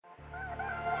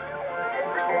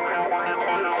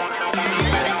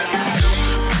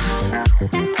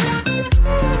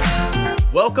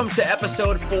Welcome to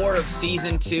episode 4 of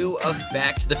season 2 of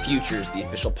Back to the Futures, the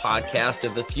official podcast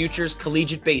of the Futures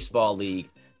Collegiate Baseball League,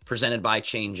 presented by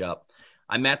ChangeUp.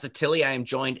 I'm Matt Zatilli. I am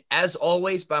joined, as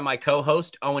always, by my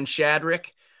co-host, Owen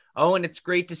Shadrick. Owen, it's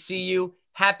great to see you.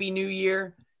 Happy New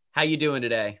Year. How you doing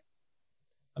today?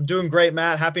 I'm doing great,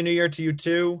 Matt. Happy New Year to you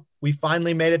too. We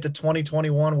finally made it to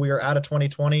 2021. We are out of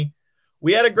 2020.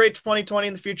 We had a great 2020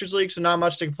 in the Futures League, so not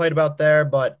much to complain about there.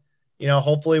 But,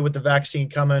 hopefully with the vaccine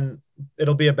coming,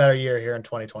 it'll be a better year here in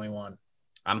 2021.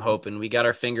 I'm hoping. We got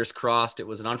our fingers crossed. It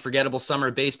was an unforgettable summer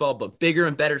of baseball, but bigger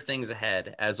and better things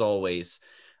ahead, as always.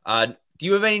 Do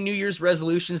you have any New Year's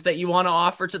resolutions that you want to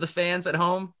offer to the fans at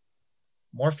home?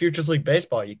 More Futures League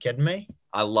baseball. Are you kidding me?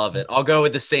 I love it. I'll go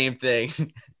with the same thing.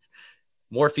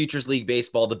 More Futures League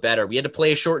baseball, the better. We had to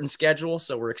play a shortened schedule,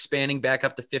 so we're expanding back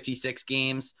up to 56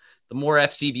 games. The more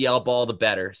FCBL ball, the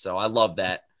better. So I love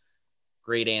that.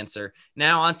 Great answer.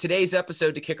 Now, on today's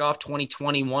episode to kick off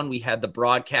 2021, we had the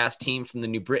broadcast team from the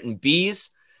New Britain Bees,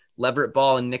 Leverett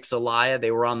Ball and Nick Zelaya. They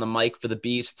were on the mic for the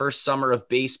Bees' first summer of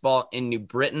baseball in New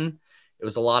Britain. It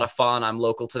was a lot of fun. I'm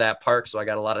local to that park, so I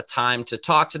got a lot of time to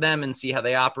talk to them and see how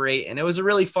they operate. And it was a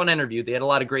really fun interview. They had a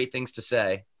lot of great things to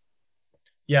say.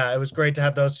 Yeah, it was great to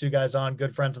have those two guys on.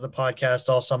 Good friends of the podcast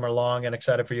all summer long, and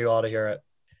excited for you all to hear it.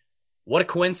 What a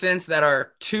coincidence that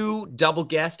our 2 double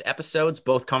guest episodes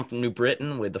both come from New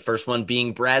Britain, with the first one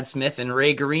being Brad Smith and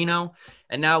Ray Garino,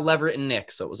 and now Leverett and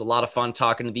Nick. So it was a lot of fun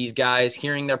talking to these guys,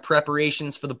 hearing their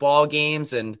preparations for the ball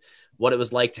games and what it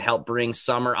was like to help bring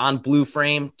summer on Blue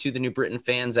Frame to the New Britain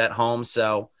fans at home.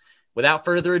 So without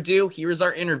further ado, here is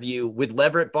our interview with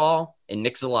Leverett Ball and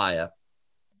Nick Zelaya.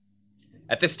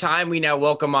 At this time, we now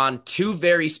welcome on 2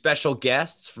 very special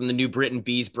guests from the New Britain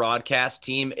Bees broadcast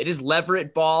team. It is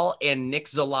Leverett Ball and Nick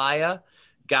Zelaya.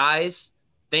 Guys,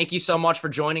 thank you so much for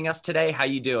joining us today. How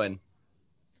you doing?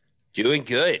 Doing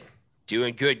good.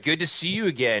 Good to see you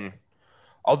again.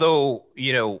 Although,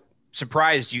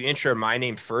 surprised you intro my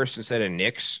name first instead of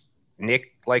Nick's.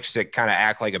 Nick likes to kind of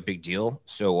act like a big deal.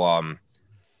 So, I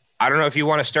don't know if you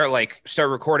want to start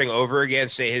recording over again,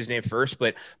 say his name first.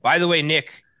 But by the way,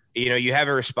 Nick, you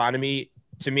haven't responded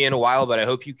to me in a while, but I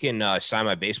hope you can sign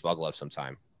my baseball glove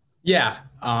sometime. Yeah.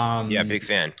 Big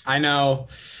fan. I know.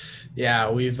 Yeah,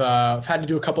 we've had to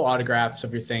do a couple autographs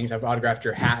of your things. I've autographed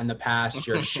your hat in the past,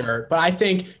 your shirt. But I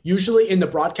think usually in the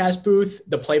broadcast booth,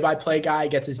 the play-by-play guy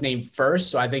gets his name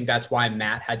first. So I think that's why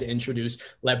Matt had to introduce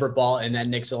Leverett Ball and then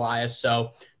Nick Zelaya.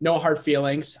 So no hard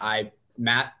feelings.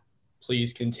 Matt,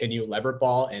 please continue Leverett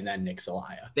Ball and then Nick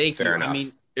Zelaya. Thank you. Enough. I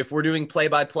mean, if we're doing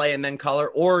play-by-play and then color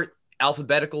or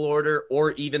alphabetical order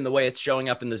or even the way it's showing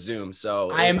up in the Zoom. So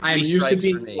I'm used to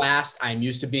being last. I'm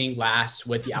used to being last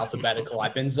with the alphabetical.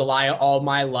 I've been Zelaya all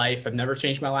my life. I've never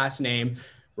changed my last name.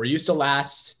 We're used to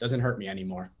last. Doesn't hurt me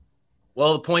anymore.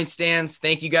 Well, the point stands.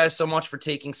 Thank you guys so much for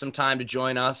taking some time to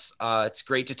join us. It's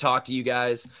great to talk to you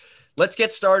guys. Let's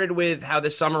get started with how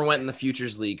this summer went in the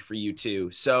Futures League for you two.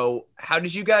 So how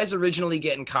did you guys originally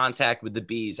get in contact with the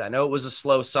Bees? I know it was a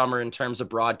slow summer in terms of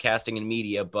broadcasting and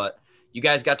media, but you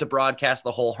guys got to broadcast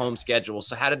the whole home schedule.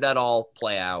 So how did that all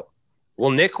play out?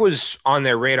 Well, Nick was on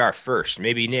their radar first.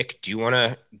 Maybe, Nick, do you want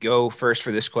to go first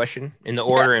for this question in the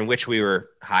order in which we were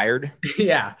hired?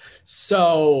 Yeah.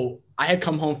 So I had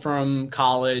come home from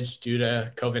college due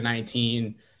to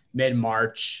COVID-19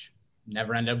 mid-March.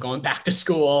 Never ended up going back to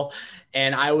school.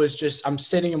 And I'm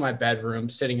sitting in my bedroom,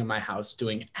 sitting in my house,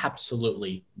 doing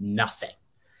absolutely nothing.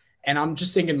 And I'm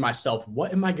just thinking to myself,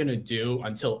 what am I going to do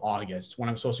until August when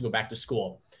I'm supposed to go back to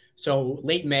school? So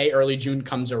late May, early June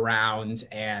comes around,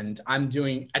 and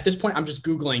at this point, I'm just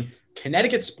Googling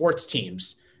Connecticut sports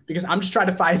teams because I'm just trying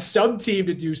to find some team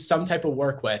to do some type of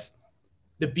work with.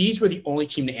 The Bees were the only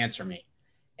team to answer me.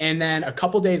 And then a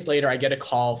couple days later, I get a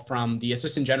call from the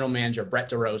assistant general manager, Brett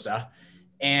DeRosa.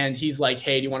 And he's like,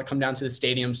 hey, do you want to come down to the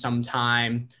stadium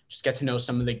sometime? Just get to know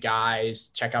some of the guys,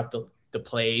 check out the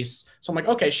place. So I'm like,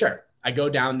 okay, sure. I go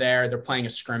down there. They're playing a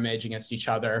scrimmage against each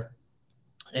other.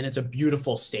 And it's a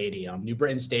beautiful stadium, New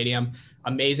Britain Stadium,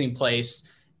 amazing place.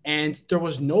 And there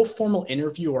was no formal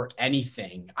interview or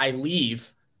anything. I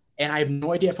leave. And I have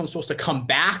no idea if I'm supposed to come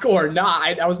back or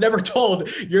not. I was never told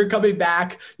you're coming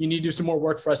back. You need to do some more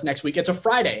work for us next week. It's a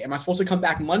Friday. Am I supposed to come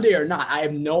back Monday or not? I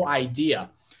have no idea.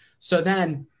 So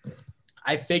then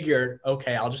I figured,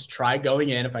 okay, I'll just try going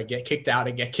in. If I get kicked out,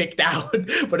 I get kicked out.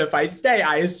 But if I stay,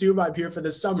 I assume I'm here for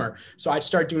the summer. So I'd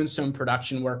start doing some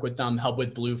production work with them, help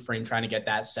with Blue Frame, trying to get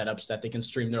that set up so that they can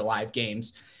stream their live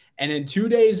games. And then 2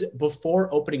 days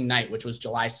before opening night, which was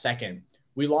July 2nd,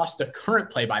 we lost the current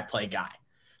play-by-play guy.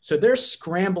 So they're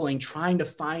scrambling, trying to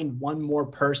find one more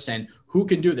person who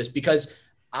can do this because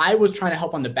I was trying to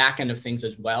help on the back end of things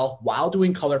as well while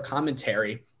doing color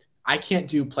commentary. I can't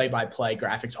do play-by-play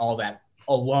graphics, all that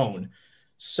alone.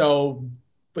 So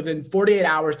within 48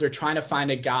 hours, they're trying to find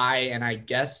a guy, and I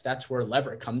guess that's where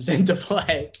Leverett comes into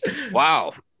play.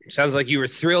 Wow. Sounds like you were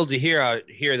thrilled to hear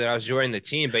that I was joining the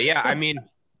team. But yeah, I mean,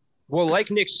 well,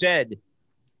 like Nick said,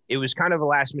 it was kind of a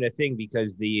last minute thing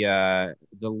because the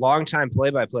longtime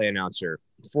play-by-play announcer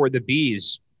for the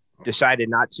Bees decided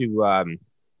not to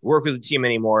work with the team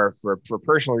anymore for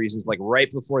personal reasons, like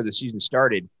right before the season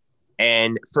started.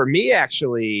 And for me,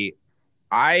 actually,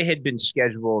 I had been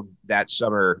scheduled that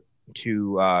summer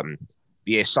to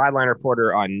be a sideline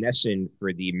reporter on NESN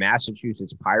for the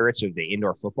Massachusetts Pirates of the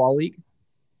Indoor Football League.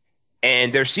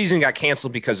 And their season got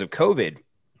canceled because of COVID.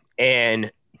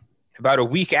 And about a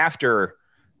week after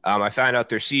I found out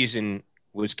their season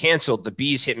was canceled, the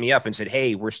Bees hit me up and said,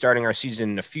 hey, we're starting our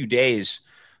season in a few days.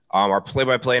 Our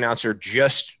play-by-play announcer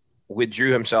just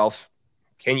withdrew himself.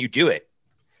 Can you do it?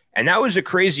 And that was a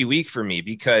crazy week for me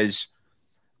because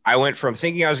I went from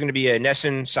thinking I was going to be a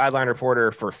NESN sideline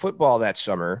reporter for football that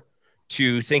summer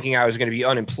to thinking I was going to be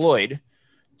unemployed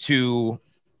to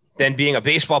then being a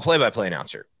baseball play-by-play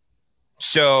announcer.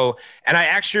 So, and I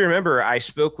actually remember I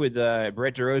spoke with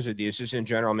Brett DeRosa, the assistant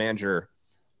general manager,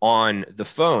 on the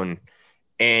phone,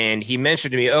 and he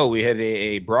mentioned to me, oh, we have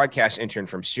a broadcast intern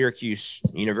from Syracuse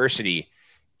University.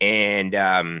 And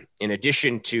in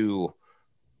addition to,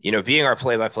 being our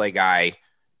play-by-play guy,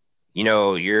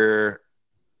 you're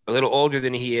a little older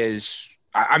than he is.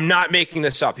 I'm not making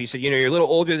this up. He said, you're a little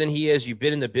older than he is. You've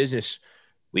been in the business.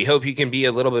 We hope you can be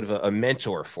a little bit of a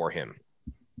mentor for him.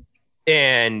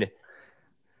 And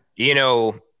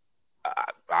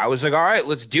I was like, all right,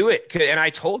 let's do it. And I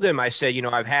told him, I said,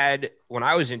 when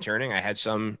I was interning, I had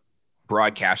some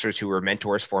broadcasters who were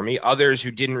mentors for me, others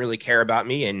who didn't really care about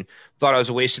me and thought I was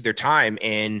a waste of their time.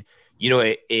 And,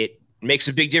 it makes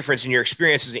a big difference in your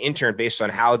experience as an intern based on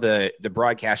how the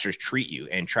broadcasters treat you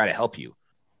and try to help you.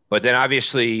 But then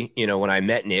obviously, when I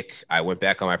met Nick, I went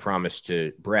back on my promise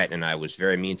to Brett and I was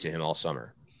very mean to him all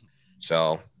summer.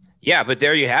 So yeah, but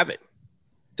there you have it.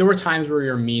 There were times where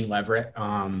you're mean, Leverett,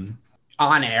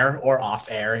 on air or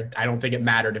off air. I don't think it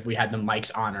mattered if we had the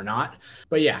mics on or not.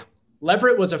 But yeah,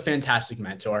 Leverett was a fantastic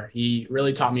mentor. He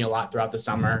really taught me a lot throughout the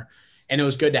summer, and it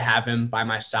was good to have him by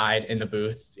my side in the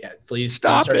booth. Yeah, please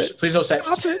stop it. Please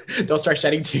don't start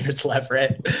shedding tears,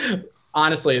 Leverett.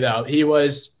 Honestly, though, it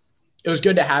was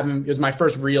good to have him. It was my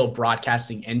first real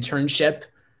broadcasting internship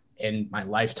in my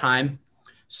lifetime.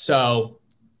 So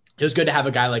it was good to have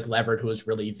a guy like Leverett who was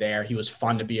really there. He was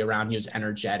fun to be around. He was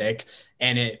energetic,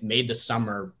 and it made the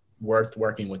summer worth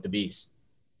working with the Bees.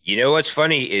 What's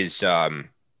funny is, it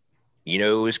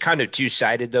was kind of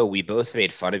two-sided, though. We both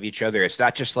made fun of each other. It's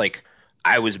not just like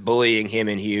I was bullying him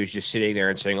and he was just sitting there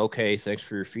and saying, okay, thanks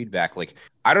for your feedback. Like,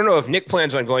 I don't know if Nick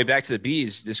plans on going back to the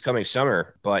Bees this coming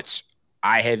summer, but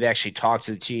I have actually talked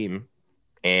to the team,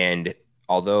 and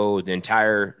although the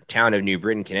entire town of New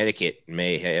Britain, Connecticut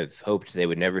may have hoped they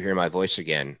would never hear my voice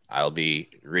again, I'll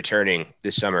be returning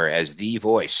this summer as the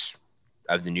voice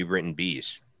of the New Britain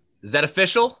Bees. Is that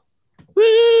official?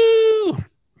 Woo!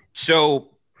 So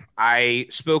I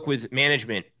spoke with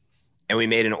management and we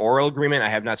made an oral agreement. I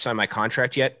have not signed my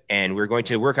contract yet, and we're going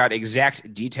to work out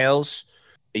exact details,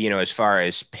 as far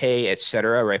as pay, et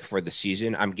cetera, right before the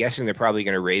season. I'm guessing they're probably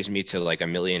going to raise me to like $1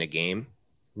 million a game.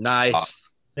 Nice.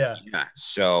 Yeah.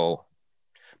 So,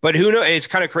 but who knows? It's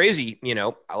kind of crazy.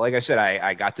 Like I said,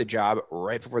 I got the job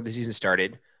right before the season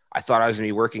started. I thought I was going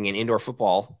to be working in indoor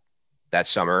football that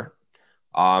summer.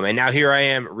 And now here I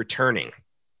am returning.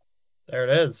 There it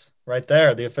is right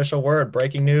there. The official word,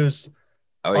 breaking news.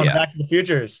 Oh, yeah. Back to the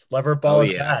Futures. Leverett Ball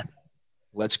is back.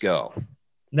 Let's go.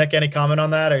 Nick, any comment on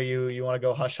that? Or you want to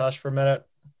go hush hush for a minute?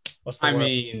 What's the word?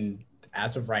 mean,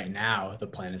 as of right now, the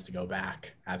plan is to go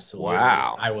back. Absolutely.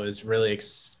 Wow. I was really,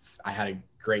 I had a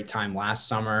great time last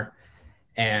summer,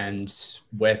 and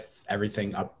with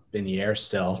everything up in the air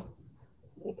still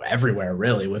everywhere,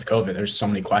 really, with COVID, there's so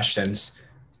many questions.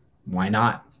 Why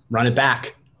not run it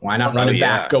back? Why not run it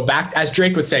back? Go back, as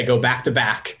Drake would say, go back to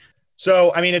back.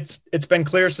 So, I mean, it's been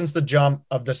clear since the jump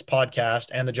of this podcast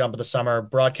and the jump of the summer,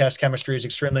 broadcast chemistry is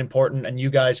extremely important, and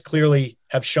you guys clearly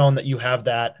have shown that you have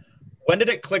that. When did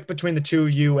it click between the two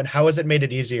of you, and how has it made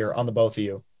it easier on the both of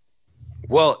you?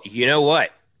 Well, you know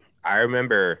what? I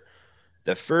remember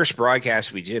the first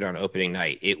broadcast we did on opening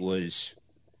night. It was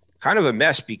kind of a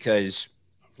mess because,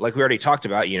 like we already talked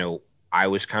about, I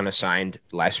was kind of signed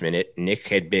last minute. Nick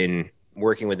had been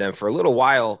working with them for a little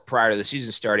while prior to the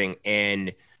season starting,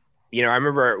 and I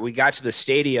remember we got to the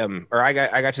stadium, or I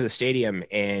got to the stadium,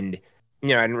 and I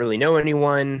didn't really know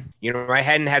anyone. I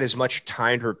hadn't had as much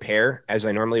time to prepare as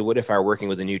I normally would if I were working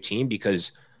with a new team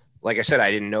because, like I said,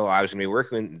 I didn't know I was going to be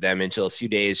working with them until a few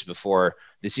days before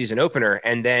the season opener.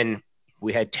 And then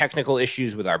we had technical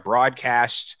issues with our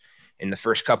broadcast in the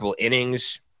first couple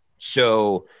innings.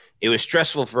 So it was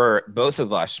stressful for both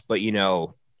of us, but,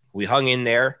 we hung in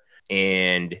there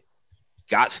and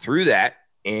got through that.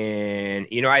 And,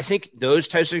 I think those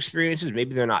types of experiences,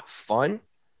 maybe they're not fun,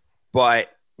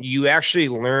 but you actually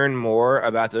learn more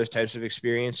about those types of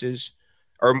experiences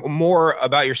or more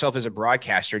about yourself as a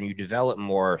broadcaster, and you develop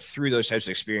more through those types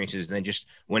of experiences than just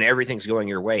when everything's going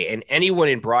your way. And anyone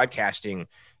in broadcasting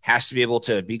has to be able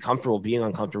to be comfortable being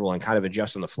uncomfortable and kind of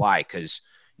adjust on the fly because,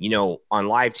 on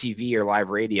live TV or live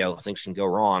radio, things can go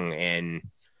wrong. And,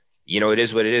 it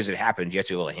is what it is. It happens. You have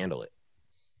to be able to handle it.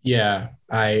 Yeah,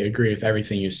 I agree with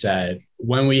everything you said.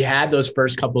 When we had those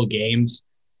first couple of games,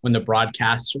 when the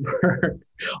broadcasts were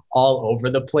all over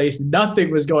the place, nothing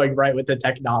was going right with the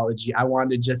technology. I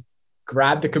wanted to just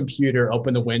grab the computer,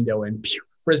 open the window, and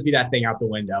frisbee that thing out the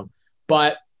window.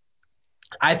 But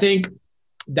I think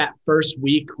that first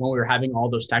week when we were having all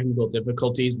those technical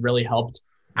difficulties really helped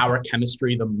our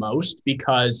chemistry the most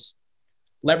because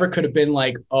Lever could have been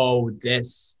like, oh,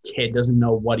 this kid doesn't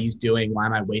know what he's doing. Why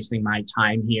am I wasting my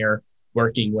time here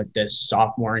working with this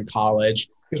sophomore in college?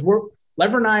 Because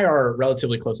Lever and I are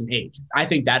relatively close in age. I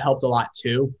think that helped a lot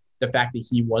too. The fact that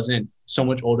he wasn't so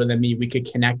much older than me, we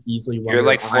could connect easily. You're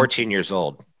like 14 years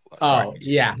old. Oh,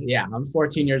 yeah. I'm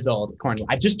 14 years old.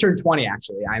 I just turned 20,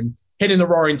 actually. I'm hitting the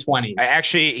roaring 20s.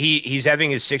 Actually, he's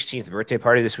having his 16th birthday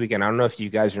party this weekend. I don't know if you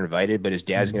guys are invited, but his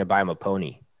dad's going to buy him a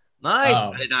pony. Nice.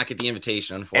 I did not get the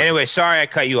invitation, unfortunately. Anyway, sorry I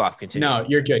cut you off. Continue. No,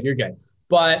 you're good.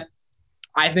 But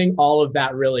I think all of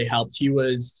that really helped. He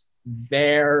was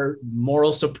there,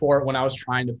 moral support when I was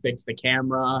trying to fix the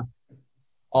camera,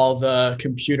 all the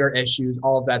computer issues,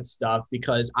 all of that stuff,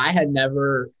 because I had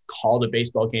never called a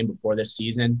baseball game before this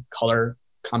season, color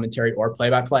commentary or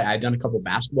play-by-play. I had done a couple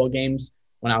basketball games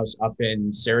when I was up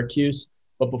in Syracuse.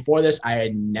 But before this, I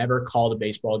had never called a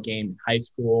baseball game in high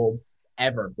school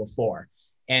ever before.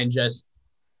 And just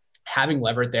having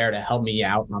Leverett there to help me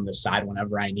out on the side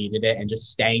whenever I needed it and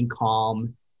just staying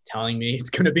calm, telling me it's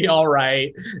going to be all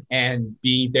right and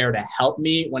being there to help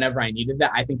me whenever I needed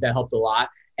that. I think that helped a lot.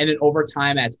 And then over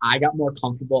time, as I got more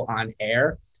comfortable on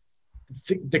air,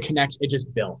 the connection, it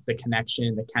just built the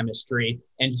connection, the chemistry,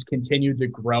 and just continued to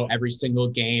grow every single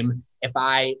game. If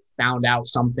I found out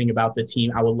something about the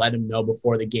team, I would let him know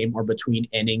before the game or between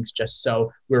innings, just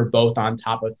so we were both on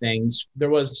top of things. There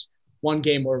was one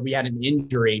game where we had an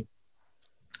injury.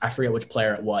 I forget which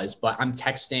player it was, but I'm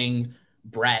texting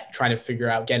Brett trying to figure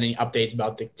out, get any updates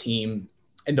about the team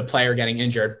and the player getting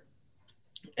injured.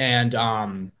 And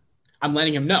I'm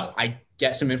letting him know. I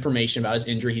get some information about his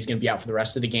injury. He's going to be out for the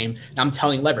rest of the game. And I'm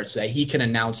telling Leverett so that he can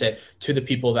announce it to the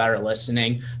people that are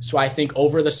listening. So I think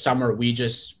over the summer, we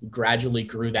just gradually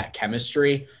grew that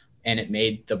chemistry and it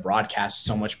made the broadcast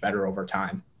so much better over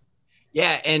time.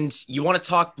 Yeah, and you want to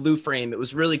talk Blue Frame. It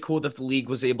was really cool that the league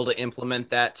was able to implement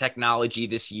that technology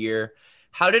this year.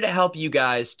 How did it help you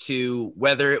guys to,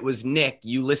 whether it was Nick,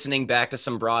 you listening back to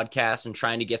some broadcasts and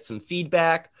trying to get some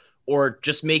feedback, or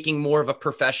just making more of a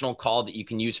professional call that you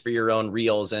can use for your own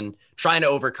reels and trying to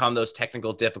overcome those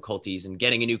technical difficulties and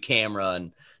getting a new camera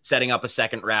and setting up a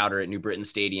second router at New Britain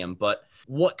Stadium? But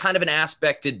what kind of an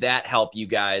aspect did that help you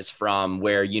guys from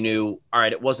where you knew, all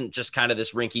right, it wasn't just kind of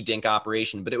this rinky dink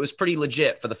operation, but it was pretty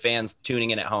legit for the fans tuning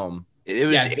in at home?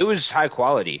 It was high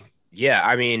quality. Yeah.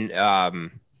 I mean,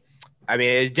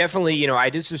 it definitely, I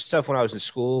did some stuff when I was in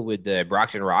school with the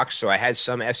Brockton Rocks, so I had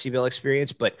some FCBL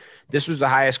experience, but this was the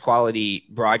highest quality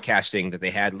broadcasting that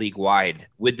they had league-wide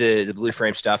with the Blue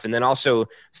Frame stuff. And then also,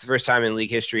 it's the first time in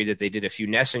league history that they did a few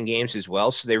NESN games as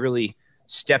well, so they really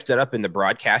stepped it up in the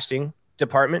broadcasting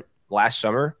department last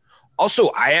summer.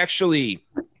 Also, I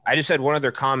just had one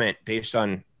other comment based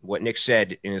on what Nick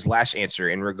said in his last answer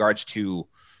in regards to,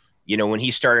 when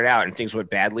he started out and things went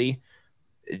badly,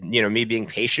 me being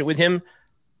patient with him.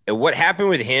 What happened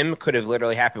with him could have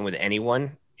literally happened with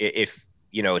anyone. If,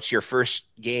 it's your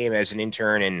first game as an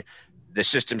intern and the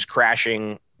system's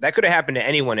crashing, that could have happened to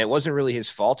anyone. It wasn't really his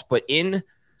fault, but in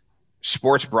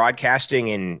sports broadcasting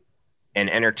and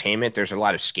entertainment, there's a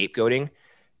lot of scapegoating.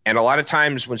 And a lot of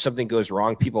times when something goes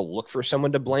wrong, people look for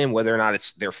someone to blame, whether or not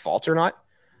it's their fault or not.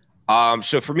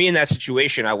 So for me in that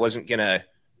situation, I wasn't going to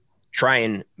try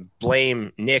and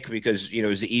blame Nick because, it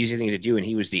was the easy thing to do and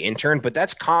he was the intern, but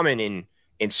that's common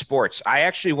in sports. I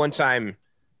actually one time,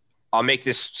 I'll make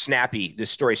this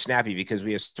story snappy because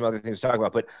we have some other things to talk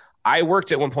about, but I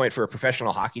worked at one point for a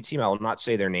professional hockey team. I will not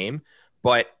say their name,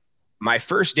 but my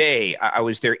first day, I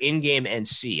was their in-game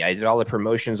NC. I did all the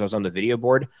promotions. I was on the video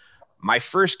board. My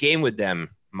first game with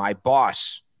them, my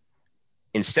boss,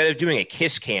 instead of doing a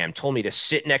kiss cam, told me to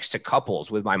sit next to couples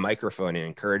with my microphone and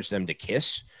encourage them to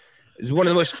kiss. It was one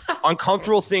of the most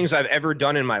uncomfortable things I've ever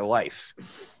done in my life.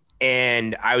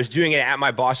 And I was doing it at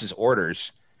my boss's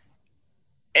orders.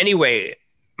 Anyway,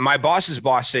 my boss's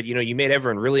boss said, you made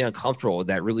everyone really uncomfortable with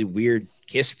that really weird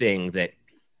kiss thing that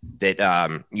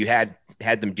you had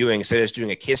them doing. Instead of just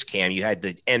doing a kiss cam, you had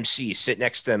the MC sit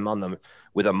next to them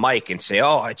with a mic and say,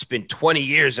 "Oh, it's been 20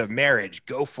 years of marriage.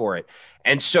 Go for it."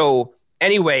 And so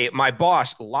anyway, my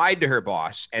boss lied to her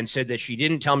boss and said that she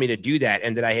didn't tell me to do that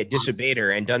and that I had disobeyed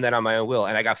her and done that on my own will,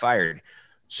 and I got fired.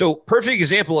 So perfect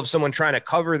example of someone trying to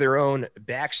cover their own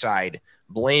backside,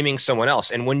 blaming someone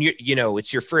else. And when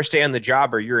it's your first day on the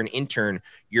job or you're an intern,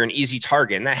 you're an easy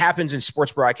target. And that happens in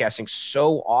sports broadcasting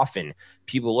so often.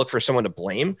 People look for someone to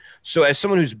blame. So as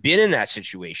someone who's been in that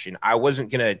situation, I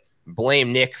wasn't going to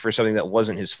blame Nick for something that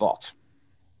wasn't his fault.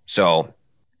 So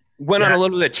went on a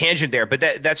little bit of a tangent there, but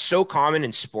that's so common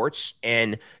in sports.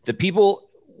 And the people,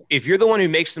 if you're the one who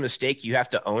makes the mistake, you have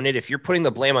to own it. If you're putting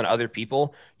the blame on other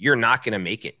people, you're not going to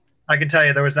make it. I can tell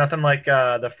you there was nothing like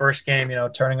the first game,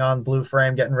 turning on blue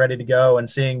frame, getting ready to go, and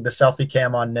seeing the selfie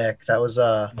cam on Nick. That was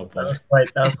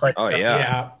quite. Oh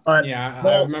yeah.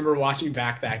 I remember watching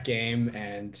back that game,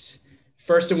 and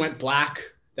first it went black.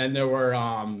 Then there were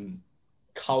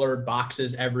colored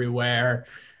boxes everywhere.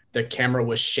 The camera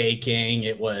was shaking.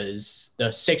 It was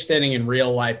the sixth inning in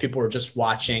real life. People were just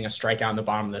watching a strikeout in the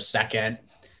bottom of the second,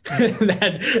 and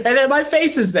then my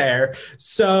face is there.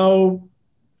 So.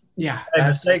 Yeah,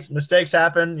 mistakes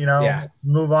happen,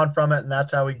 move on from it, and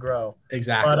that's how we grow.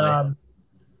 Exactly. But all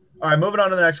right, moving on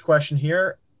to the next question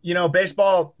here.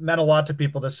 Baseball meant a lot to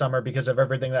people this summer because of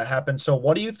everything that happened. So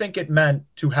what do you think it meant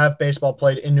to have baseball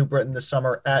played in New Britain this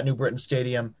summer at New Britain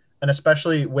Stadium, and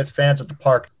especially with fans at the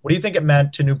park? What do you think it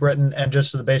meant to New Britain and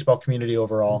just to the baseball community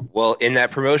overall? Well, in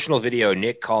that promotional video,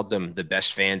 Nick called them the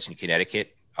best fans in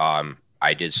Connecticut.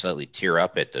 I did slightly tear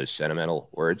up at those sentimental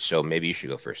words, so maybe you should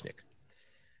go first, Nick.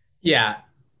 Yeah,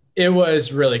 it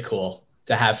was really cool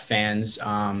to have fans.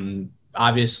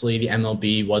 Obviously, the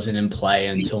MLB wasn't in play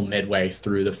until midway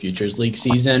through the Futures League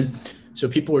season. So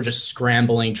people were just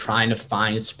scrambling, trying to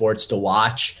find sports to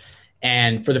watch.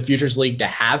 And for the Futures League to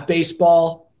have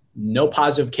baseball, no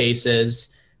positive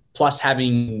cases, plus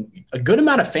having a good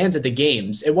amount of fans at the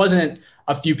games. It wasn't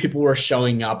a few people were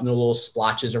showing up in the little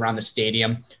splotches around the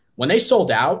stadium. When they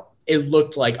sold out, it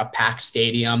looked like a packed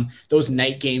stadium. Those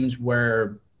night games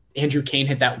where Andrew Kane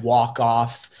hit that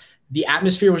walk-off. The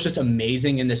atmosphere was just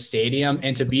amazing in the stadium,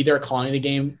 and to be there calling the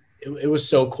game, it was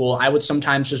so cool. I would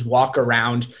sometimes just walk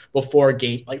around before a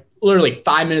game, like literally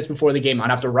 5 minutes before the game. I'd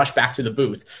have to rush back to the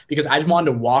booth because I just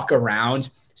wanted to walk around,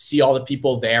 see all the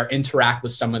people there, interact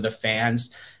with some of the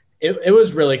fans. It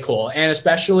was really cool, and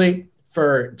especially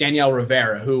for Daniel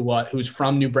Rivera, who's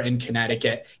from New Britain,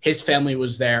 Connecticut. His family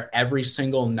was there every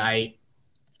single night.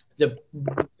 The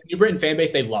New Britain fan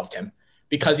base, they loved him,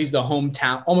 because he's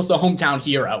almost the hometown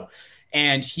hero.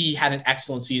 And he had an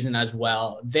excellent season as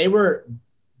well. They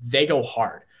go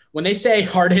hard. When they say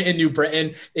hard hit in New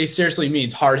Britain, they seriously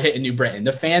means hard hit in New Britain.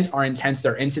 The fans are intense.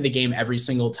 They're into the game every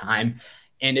single time.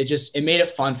 And it made it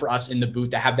fun for us in the booth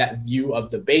to have that view of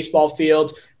the baseball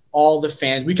field, all the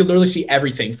fans. We could literally see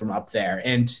everything from up there.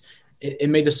 And it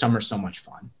made the summer so much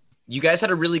fun. You guys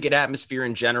had a really good atmosphere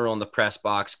in general in the press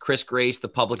box. Chris Grace, the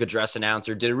public address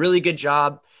announcer, did a really good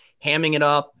job hamming it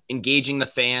up, engaging the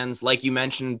fans. Like you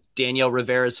mentioned, Daniel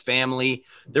Rivera's family.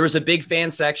 There was a big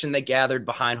fan section that gathered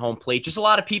behind home plate. Just a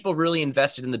lot of people really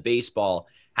invested in the baseball.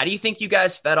 How do you think you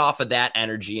guys fed off of that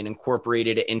energy and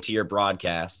incorporated it into your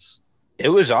broadcasts? It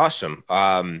was awesome.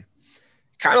 Kind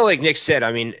of like Nick said,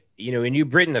 I mean, in New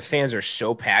Britain, the fans are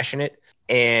so passionate.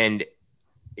 And,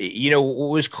 what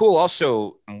was cool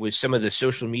also was some of the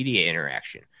social media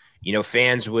interaction.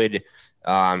 Fans would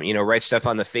write stuff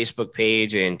on the Facebook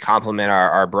page and compliment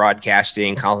our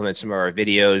broadcasting, compliment some of our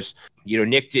videos.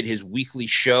 Nick did his weekly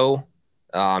show,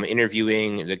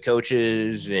 interviewing the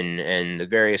coaches and the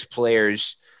various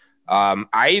players.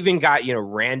 I even got,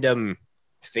 random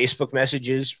Facebook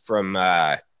messages from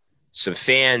some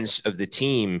fans of the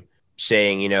team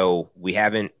saying, we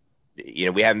haven't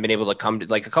been able to come to,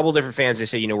 like, a couple of different fans. They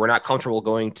say, we're not comfortable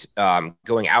going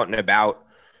out and about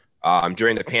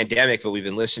during the pandemic, but we've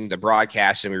been listening to the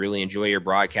broadcast and we really enjoy your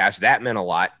broadcast. That meant a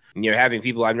lot. Having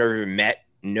people I've never even met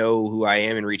know who I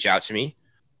am and reach out to me.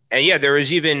 And yeah, there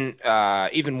was even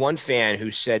one fan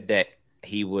who said that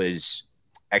he was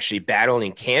actually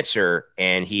battling cancer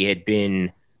and he had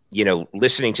been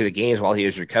listening to the games while he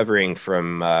was recovering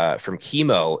from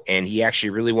chemo, and he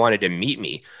actually really wanted to meet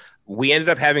me. We ended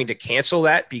up having to cancel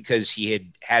that because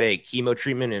he had a chemo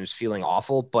treatment and was feeling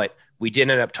awful, but we did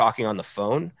end up talking on the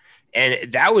phone.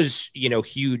 And that was,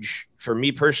 huge for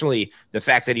me personally, the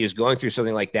fact that he was going through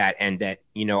something like that, and that,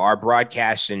 our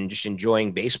broadcasts and just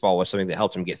enjoying baseball was something that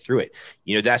helped him get through it.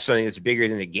 That's something that's bigger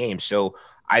than the game. So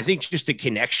I think just the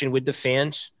connection with the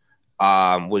fans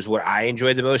was what I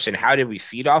enjoyed the most. And how did we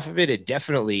feed off of it? It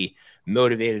definitely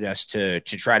motivated us to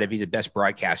try to be the best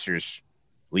broadcasters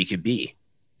we could be.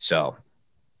 So,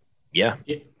 yeah.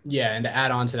 Yeah. And to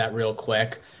add on to that real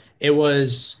quick, it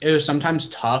was sometimes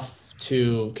tough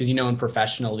because in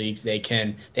professional leagues they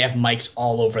have mics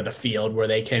all over the field where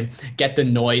they can get the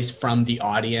noise from the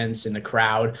audience and the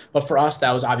crowd. But for us,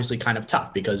 that was obviously kind of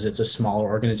tough because it's a smaller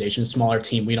organization, smaller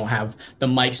team. We don't have the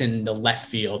mics in the left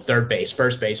field, third base,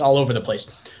 first base, all over the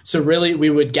place. So really,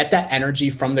 we would get that energy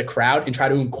from the crowd and try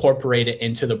to incorporate it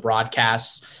into the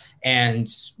broadcasts. And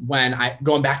when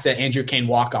going back to Andrew Kane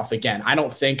walk-off again, I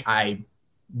don't think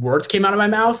words came out of my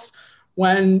mouth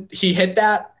when he hit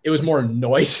that. It was more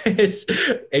noises,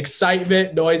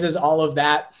 excitement, noises, all of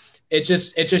that. It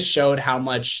just showed how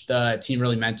much the team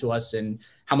really meant to us and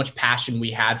how much passion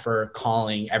we had for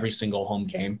calling every single home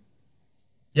game.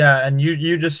 Yeah, and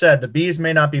you just said the Bees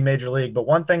may not be Major League, but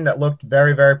one thing that looked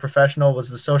very, very professional was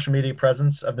the social media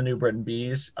presence of the New Britain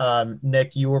Bees.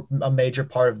 Nick, you were a major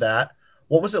part of that.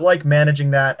 What was it like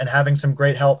managing that and having some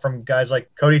great help from guys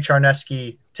like Cody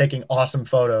Charneski taking awesome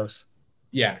photos?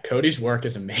 Yeah, Cody's work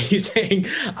is amazing.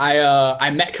 I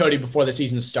met Cody before the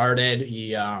season started.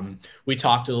 We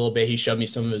talked a little bit. He showed me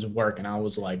some of his work, and I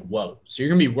was like, whoa, so you're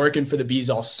going to be working for the Bees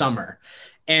all summer.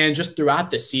 And just throughout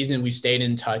the season, we stayed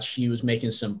in touch. He was making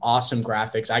some awesome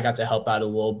graphics. I got to help out a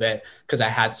little bit because I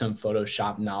had some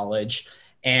Photoshop knowledge,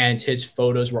 and his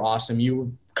photos were awesome.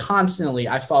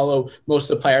 I follow most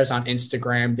of the players on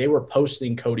Instagram. They were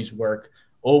posting Cody's work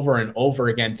over and over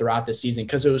again throughout the season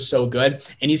because it was so good,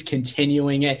 and he's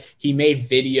continuing it. He made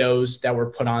videos that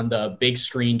were put on the big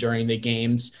screen during the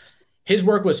games. His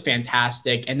work was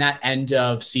fantastic, and that end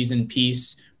of season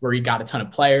piece where he got a ton of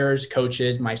players,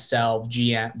 coaches, myself,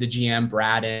 the GM,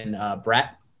 Brad, and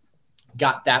Brett,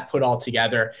 got that put all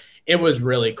together. It was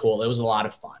really cool. It was a lot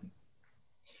of fun.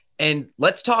 And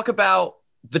let's talk about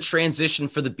the transition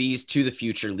for the Bees to the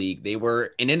Future League. They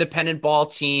were an independent ball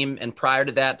team, and prior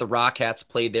to that, the Rockets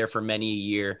played there for many a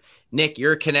year. Nick,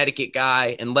 you're a Connecticut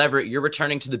guy, and Leverett, you're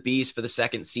returning to the Bees for the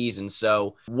second season.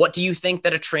 So what do you think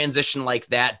that a transition like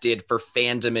that did for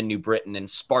fandom in New Britain and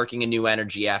sparking a new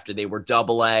energy after they were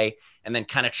Double-A and then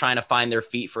kind of trying to find their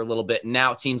feet for a little bit? And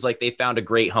now it seems like they found a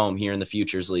great home here in the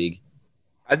Futures League.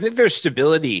 I think there's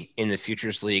stability in the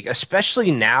Futures League, especially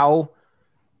now.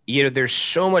 There's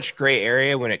so much gray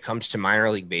area when it comes to minor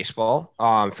league baseball.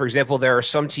 For example, there are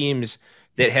some teams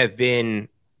that have been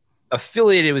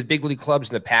affiliated with big league clubs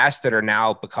in the past that are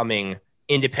now becoming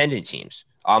independent teams.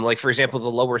 Like, for example,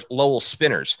 the Lowell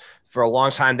Spinners. For a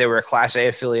long time, they were a Class A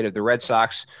affiliate of the Red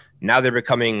Sox. Now they're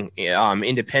becoming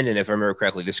independent, if I remember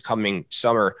correctly, this coming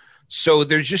summer. So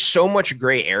there's just so much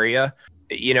gray area,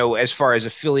 as far as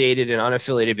affiliated and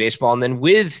unaffiliated baseball. And then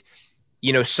with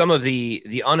some of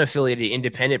the unaffiliated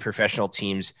independent professional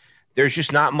teams, there's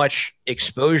just not much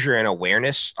exposure and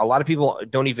awareness. A lot of people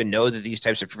don't even know that these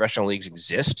types of professional leagues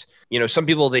exist. Some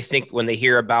people, they think when they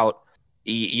hear about,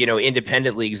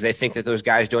 independent leagues, they think that those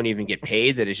guys don't even get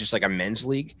paid, that it's just like a men's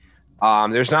league.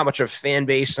 There's not much of a fan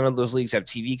base. Some of those leagues have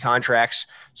TV contracts.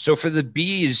 So for the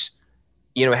Bees,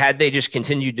 had they just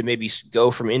continued to maybe go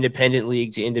from independent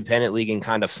league to independent league and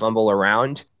kind of fumble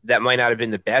around, that might not have been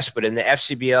the best. But in the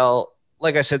FCBL,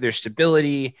 like I said, there's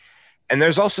stability, and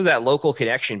there's also that local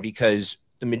connection because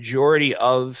the majority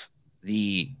of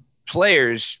the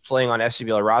players playing on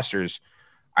FCBL rosters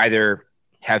either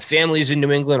have families in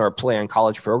New England or play on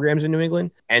college programs in New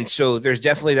England. And so there's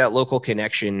definitely that local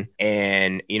connection.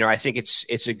 And, I think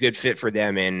it's a good fit for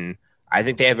them. And I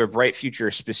think they have a bright future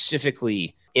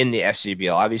specifically in the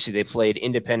FCBL. Obviously, they played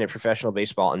independent professional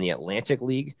baseball in the Atlantic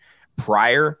League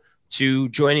prior to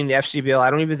joining the FCBL. I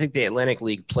don't even think the Atlantic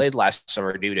League played last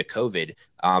summer due to COVID,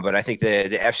 but I think the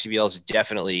FCBL is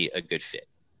definitely a good fit.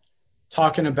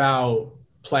 Talking about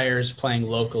players playing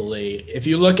locally, if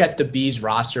you look at the Bees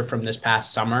roster from this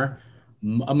past summer,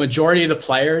 a majority of the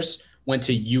players went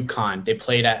to UConn. They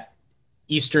played at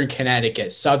Eastern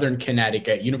Connecticut, Southern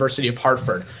Connecticut, University of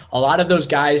Hartford. A lot of those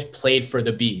guys played for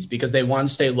the Bees because they want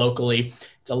to stay locally.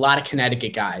 It's a lot of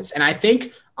Connecticut guys. And I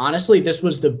think, honestly, this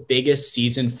was the biggest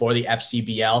season for the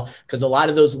FCBL because a lot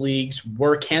of those leagues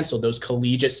were canceled, those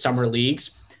collegiate summer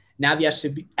leagues. Now the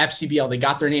FCBL, they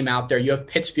got their name out there. You have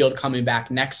Pittsfield coming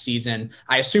back next season.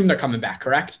 I assume they're coming back,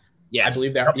 correct? Yes. I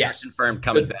believe they're confirmed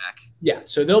coming back. Yeah,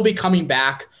 so they'll be coming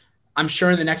back. I'm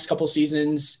sure in the next couple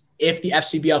seasons, if the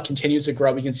FCBL continues to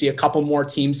grow, we can see a couple more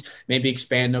teams maybe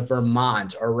expand to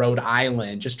Vermont or Rhode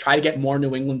Island. Just try to get more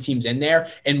New England teams in there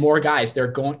and more guys.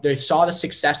 They saw the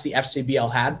success the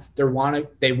FCBL had.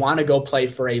 They want to go play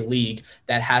for a league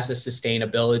that has the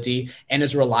sustainability and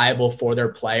is reliable for their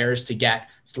players to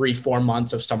get 3-4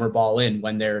 months of summer ball in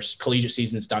when their collegiate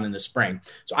season's done in the spring.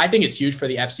 So I think it's huge for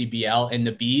the FCBL and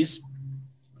the Bees.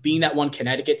 Being that one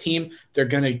Connecticut team, they're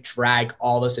going to drag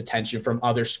all this attention from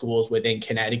other schools within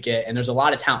Connecticut. And there's a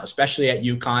lot of talent, especially at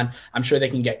UConn. I'm sure they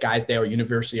can get guys there, or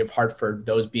University of Hartford,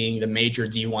 those being the major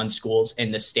D1 schools in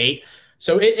the state.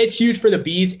 So it's huge for the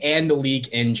Bees and the league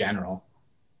in general.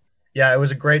 Yeah, it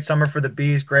was a great summer for the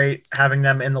Bees. Great having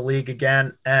them in the league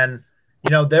again. And,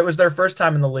 that was their first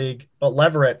time in the league. But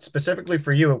Leverett, specifically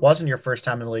for you, it wasn't your first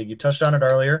time in the league. You touched on it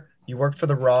earlier. You worked for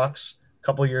the Rocks a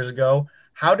couple of years ago.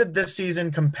 How did this season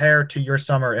compare to your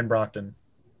summer in Brockton?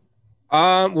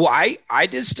 Well, I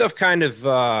did stuff kind of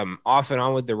off and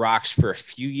on with the Rocks for a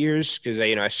few years because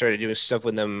I started doing stuff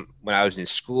with them when I was in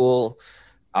school.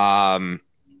 But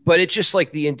it's just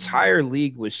like the entire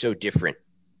league was so different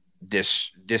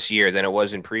this year than it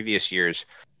was in previous years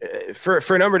for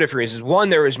a number of different reasons. One,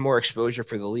 there was more exposure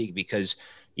for the league because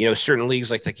certain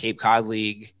leagues like the Cape Cod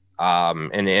League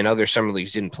and other summer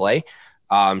leagues didn't play.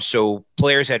 So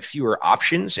players had fewer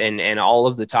options and all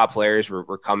of the top players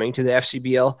were coming to the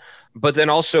FCBL. But then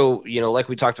also, like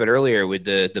we talked about earlier with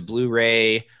the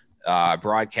Blu-ray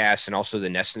broadcast and also the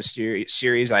NESN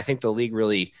series, I think the league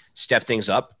really stepped things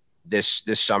up this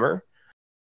summer.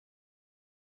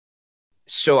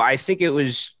 So I think it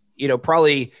was,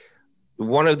 probably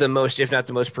one of the most, if not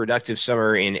the most productive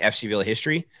summer in FCBL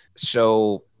history.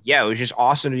 So yeah, it was just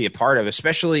awesome to be a part of,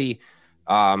 especially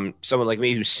someone like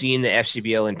me who's seen the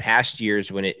FCBL in past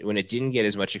years when it didn't get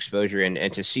as much exposure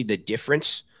and to see the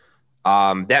difference,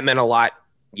 that meant a lot,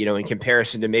 in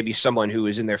comparison to maybe someone who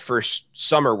was in their first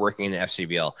summer working in the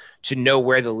FCBL to know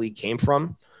where the league came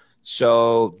from.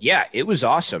 So yeah, it was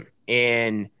awesome.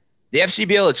 And the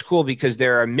FCBL, it's cool because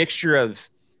they're a mixture of,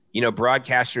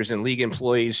 broadcasters and league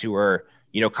employees who are,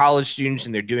 college students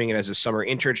and they're doing it as a summer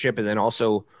internship. And then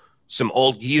also some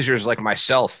old geezers like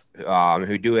myself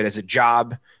who do it as a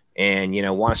job and,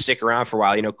 want to stick around for a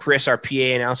while. Chris, our PA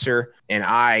announcer, and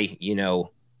I,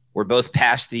 we're both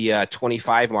past the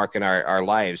 25 mark in our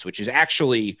lives, which is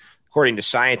actually, according to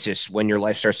scientists, when your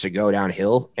life starts to go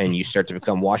downhill and you start to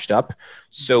become washed up.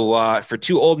 So for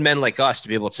two old men like us to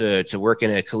be able to work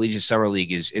in a collegiate summer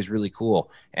league is really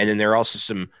cool. And then there are also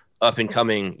some up and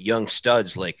coming young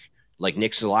studs like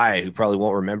Nick Zelaya, who probably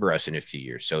won't remember us in a few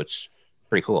years. So it's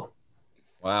pretty cool.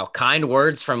 Wow. Kind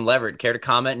words from Leverett. Care to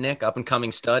comment, Nick? Up and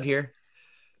coming stud here.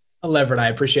 Leverett, I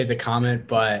appreciate the comment,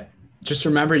 but just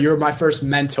remember you were my first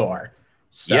mentor.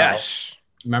 So yes.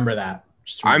 Remember that.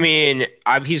 I mean,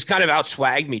 he's kind of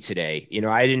outswagged me today.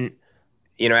 I didn't,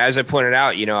 as I pointed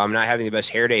out, I'm not having the best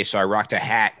hair day, so I rocked a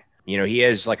hat. He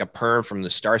has like a perm from the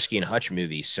Starsky and Hutch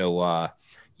movie. So,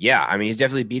 yeah, I mean, he's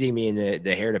definitely beating me in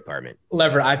the hair department.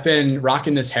 Leverett, I've been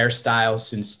rocking this hairstyle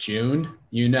since June.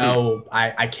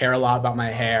 I care a lot about my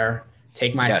hair,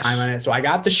 take my time on it. So I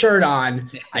got the shirt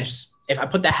on. If I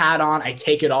put the hat on, I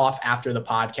take it off after the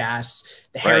podcast.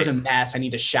 The hair is a mess. I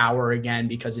need to shower again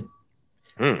because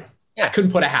I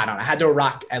couldn't put a hat on. I had to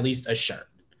rock at least a shirt.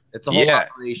 It's a whole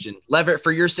operation. Leverett,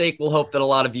 for your sake, we'll hope that a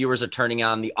lot of viewers are turning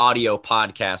on the audio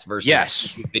podcast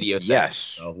versus video. Yes.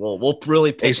 So we'll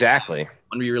really pick exactly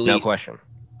when we release. No question.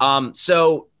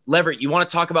 So Leverett, you want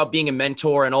to talk about being a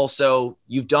mentor, and also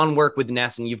you've done work with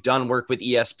NESN, you've done work with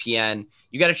ESPN.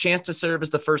 You got a chance to serve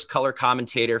as the first color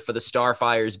commentator for the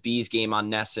Starfires Bees game on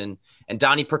NESN, and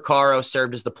Donnie Percaro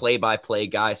served as the play-by-play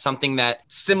guy, something that,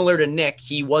 similar to Nick,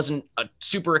 he wasn't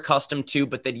super accustomed to,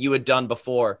 but that you had done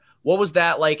before. What was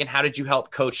that like, and how did you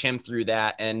help coach him through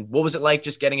that? And what was it like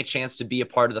just getting a chance to be a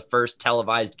part of the first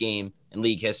televised game in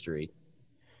league history?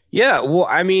 Yeah, well,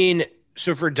 I mean,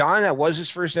 so for Don, that was his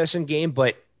first NESN game,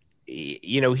 but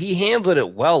he handled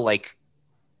it well. Like,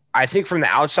 I think from the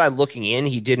outside looking in,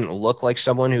 he didn't look like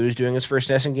someone who was doing his first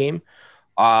NESN game.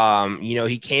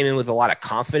 He came in with a lot of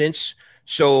confidence.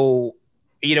 So,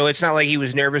 it's not like he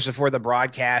was nervous before the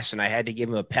broadcast and I had to give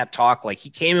him a pep talk. Like, he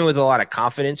came in with a lot of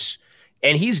confidence,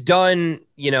 and he's done,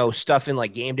 stuff in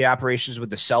like game day operations with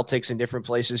the Celtics and different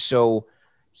places. So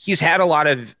he's had a lot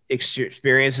of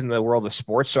experience in the world of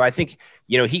sports. So I think,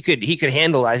 he could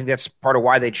handle it. I think that's part of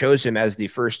why they chose him as the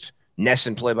first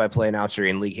NESN play-by-play announcer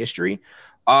in league history.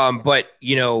 But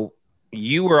you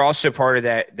were also part of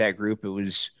that group. It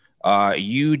was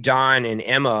You, Don, and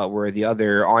Emma were the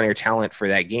other on-air talent for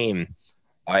that game,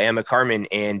 Emma Carmen.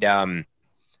 And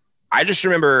I just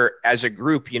remember as a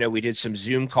group, we did some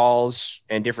Zoom calls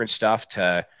and different stuff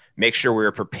to make sure we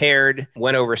were prepared,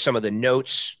 went over some of the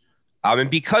notes.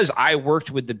 And because I worked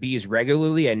with the Bees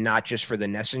regularly and not just for the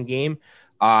Nesson game,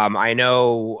 I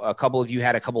know a couple of you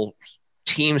had a couple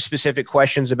team-specific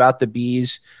questions about the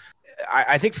Bees.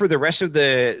 I think for the rest of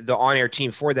the on-air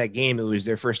team for that game, it was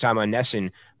their first time on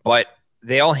Nesson, but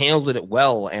they all handled it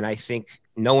well, and I think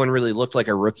no one really looked like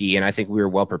a rookie, and I think we were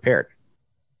well prepared.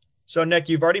 So, Nick,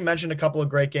 you've already mentioned a couple of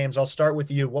great games. I'll start with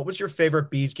you. What was your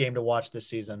favorite Bees game to watch this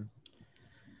season?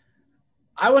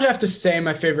 I would have to say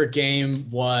my favorite game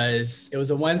was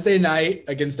a Wednesday night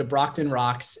against the Brockton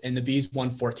Rocks, and the Bees won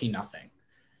 14-0.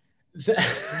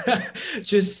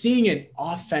 Just seeing an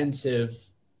offensive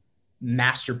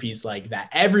masterpiece like that.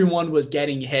 Everyone was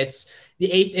getting hits. The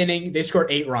 8th inning, they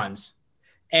scored 8 runs.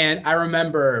 And I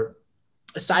remember,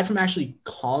 aside from actually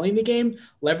calling the game,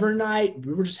 Lever and I,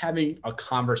 we were just having a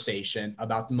conversation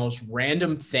about the most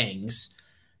random things.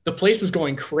 The place was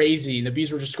going crazy, and the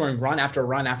Bees were just scoring run after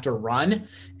run after run.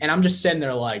 And I'm just sitting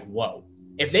there like, whoa,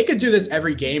 if they could do this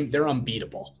every game, they're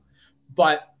unbeatable.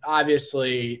 But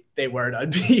obviously they weren't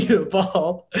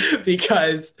unbeatable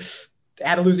because they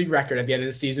had a losing record at the end of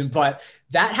the season. But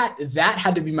that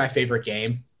had to be my favorite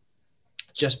game,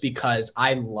 just because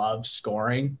I love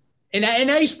scoring in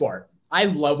any sport. I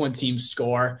love when teams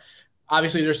score.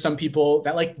 Obviously, there's some people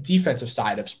that like the defensive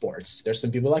side of sports. There's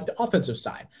some people like the offensive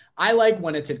side. I like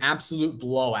when it's an absolute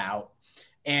blowout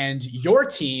and your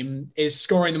team is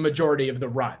scoring the majority of the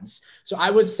runs. So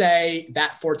I would say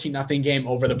that 14-0 game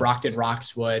over the Brockton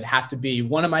Rocks would have to be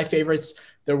one of my favorites.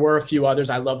 There were a few others.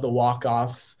 I love the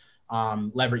walk-off.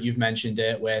 Leverett, you've mentioned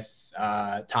it with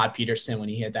Todd Peterson when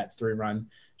he hit that 3-run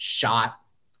shot,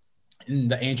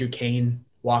 and the Andrew Kane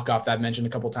walk-off that I've mentioned a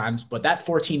couple times. But that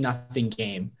 14-0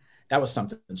 game, that was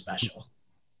something special.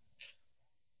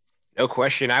 No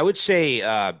question. I would say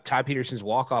Todd Peterson's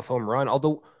walk-off home run,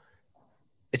 although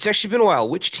it's actually been a while.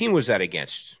 Which team was that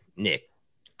against, Nick?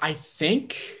 I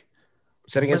think.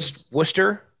 Was that against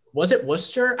Worcester? Was it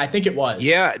Worcester? I think it was.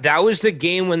 Yeah, that was the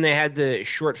game when they had the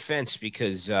short fence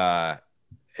because the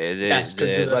left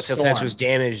field fence was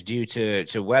damaged due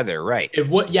to weather, right? It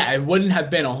wouldn't have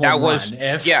been a home run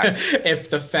if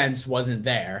the fence wasn't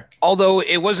there. Although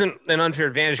it wasn't an unfair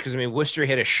advantage because, Worcester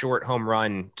hit a short home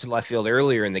run to left field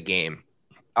earlier in the game.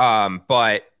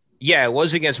 But, yeah, it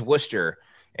was against Worcester.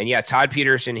 And, yeah, Todd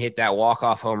Peterson hit that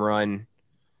walk-off home run,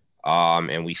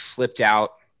 and we flipped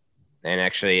out. And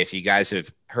actually, if you guys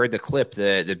have heard the clip,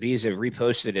 the Bees have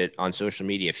reposted it on social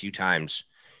media a few times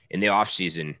in the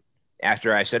offseason.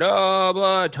 After I said,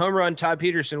 home run, Todd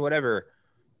Peterson, whatever,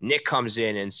 Nick comes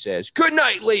in and says, "Good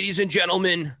night, ladies and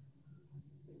gentlemen."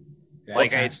 Yeah,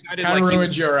 it sounded like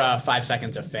ruined your 5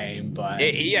 seconds of fame, but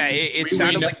it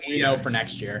sounded like we know for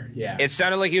next year. Yeah, it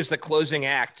sounded like he was the closing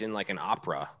act in like an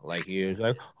opera. Like he was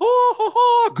like,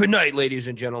 "Good night, ladies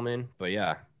and gentlemen." But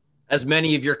yeah, as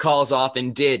many of your calls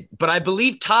often did. But I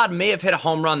believe Todd may have hit a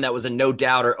home run that was a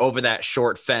no-doubter over that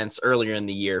short fence earlier in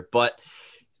the year. But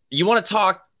you want to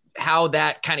talk how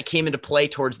that kind of came into play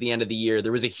towards the end of the year.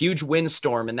 There was a huge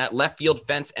windstorm, and that left field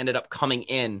fence ended up coming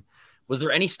in. Was there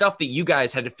any stuff that you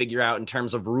guys had to figure out in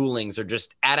terms of rulings or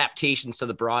just adaptations to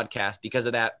the broadcast because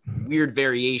of that weird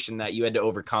variation that you had to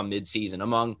overcome mid-season,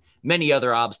 among many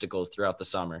other obstacles throughout the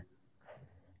summer?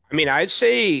 I'd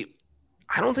say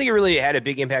I don't think it really had a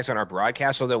big impact on our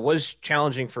broadcast, although it was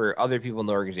challenging for other people in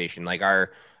the organization. Like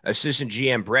our assistant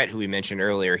GM, Brett, who we mentioned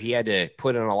earlier, he had to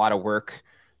put in a lot of work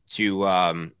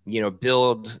to,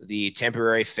 build the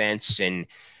temporary fence. And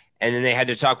then they had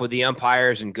to talk with the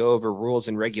umpires and go over rules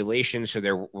and regulations. So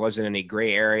there wasn't any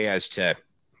gray area as to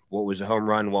what was a home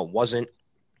run, what wasn't.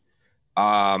 So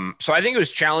I think it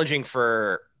was challenging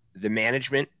for the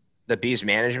management, the Bees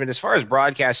management. As far as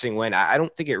broadcasting went, I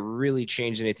don't think it really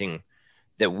changed anything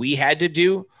that we had to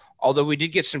do. Although we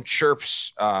did get some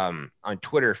chirps on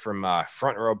Twitter from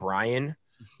Front Row Brian,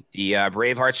 the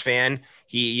Bravehearts fan.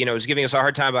 He, was giving us a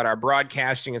hard time about our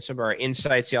broadcasting and some of our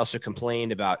insights. He also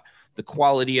complained about the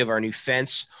quality of our new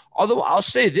fence. Although I'll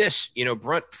say this,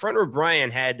 Front Row Brian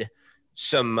had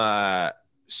some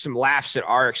laughs at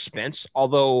our expense,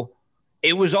 although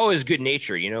it was always good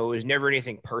nature. It was never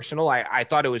anything personal. I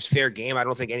thought it was fair game. I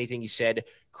don't think anything he said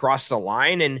crossed the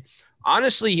line. And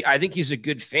honestly, I think he's a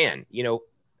good fan.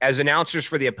 As announcers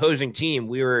for the opposing team,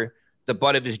 we were the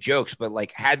butt of his jokes, but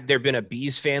like, had there been a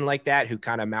Bees fan like that who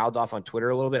kind of mouthed off on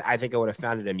Twitter a little bit, I think I would have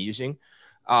found it amusing.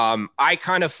 I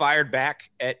kind of fired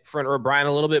back at Front Row Brian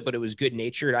a little bit, but it was good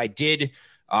natured. I did,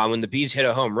 when the Bees hit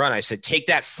a home run, I said, "Take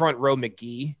that, Front Row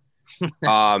McGee."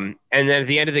 And then at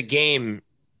the end of the game,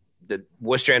 the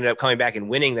Worcester ended up coming back and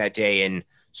winning that day. And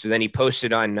so then he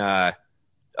posted on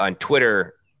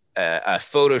Twitter a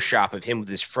Photoshop of him with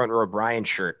his front row Brian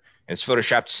shirt. And it's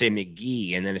Photoshopped to say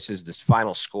McGee. And then it says this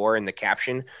final score in the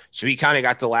caption. So he kind of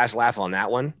got the last laugh on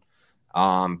that one.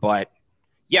 But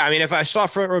yeah, I mean, if I saw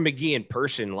front row McGee in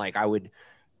person, like I would,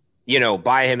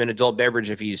 buy him an adult beverage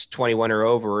if he's 21 or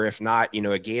over, or if not, a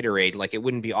Gatorade, like it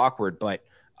wouldn't be awkward. But,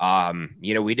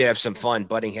 we did have some fun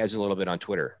butting heads a little bit on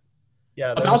Twitter.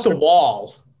 Yeah. About the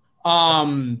wall.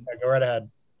 Go right ahead.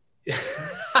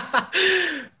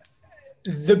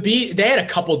 They had a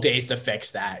couple days to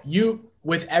fix that.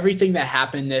 With everything that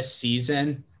happened this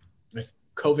season with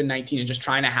COVID-19 and just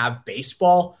trying to have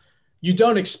baseball, you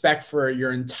don't expect for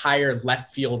your entire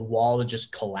left field wall to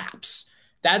just collapse.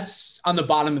 That's on the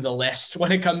bottom of the list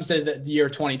when it comes to the year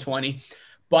 2020.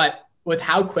 But with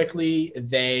how quickly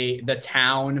the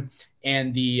town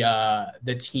and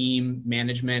the team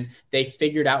management, they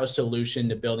figured out a solution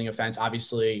to building a fence.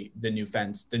 Obviously, the new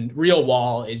fence, the real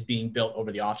wall is being built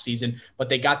over the offseason, but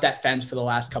they got that fence for the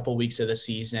last couple of weeks of the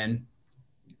season.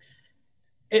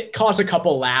 It caused a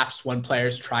couple laughs when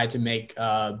players tried to make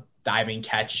a diving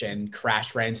catch and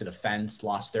crash right into the fence,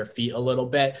 lost their feet a little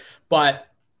bit, but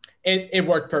it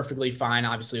worked perfectly fine.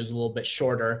 Obviously, it was a little bit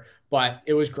shorter, but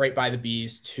it was great by the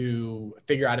Bees to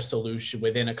figure out a solution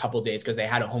within a couple of days because they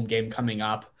had a home game coming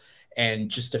up and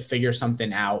just to figure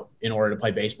something out in order to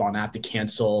play baseball and have to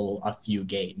cancel a few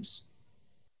games.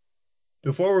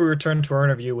 Before we return to our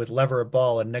interview with Leverett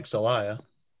Ball and Nick Zelaya,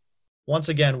 once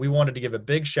again, we wanted to give a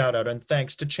big shout out and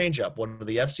thanks to ChangeUp, one of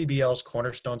the FCBL's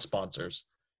cornerstone sponsors.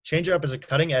 ChangeUp is a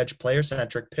cutting-edge,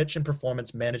 player-centric pitch and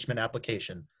performance management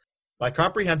application. By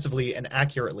comprehensively and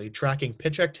accurately tracking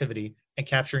pitch activity and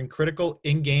capturing critical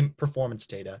in-game performance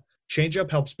data,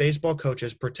 ChangeUp helps baseball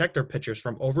coaches protect their pitchers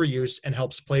from overuse and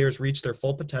helps players reach their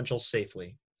full potential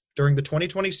safely. During the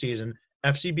 2020 season,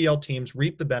 FCBL teams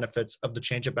reap the benefits of the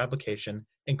ChangeUp application,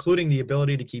 including the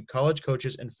ability to keep college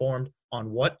coaches informed on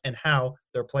what and how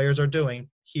their players are doing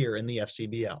here in the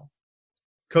FCBL.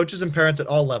 Coaches and parents at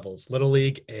all levels, Little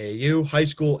League, AAU, high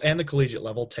school, and the collegiate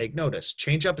level, take notice.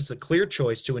 ChangeUp is the clear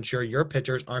choice to ensure your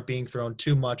pitchers aren't being thrown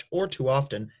too much or too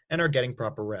often and are getting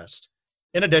proper rest.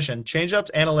 In addition,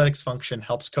 ChangeUp's analytics function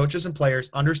helps coaches and players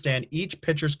understand each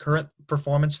pitcher's current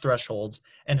performance thresholds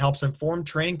and helps inform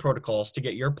training protocols to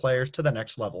get your players to the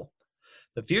next level.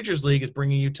 The Futures League is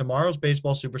bringing you tomorrow's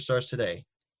baseball superstars today.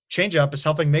 ChangeUp is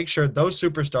helping make sure those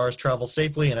superstars travel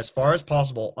safely and as far as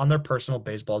possible on their personal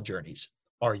baseball journeys.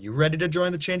 Are you ready to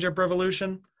join the ChangeUp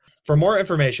revolution? For more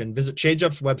information, visit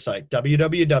ChangeUp's website,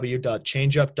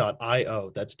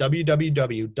 www.changeup.io. That's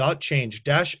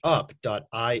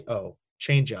www.change-up.io.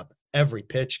 ChangeUp. Every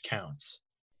pitch counts.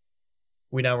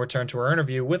 We now return to our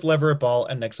interview with Leverett Ball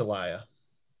and Nick Zelaya.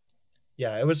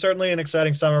 Yeah, it was certainly an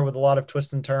exciting summer with a lot of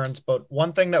twists and turns, but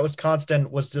one thing that was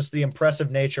constant was just the impressive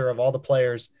nature of all the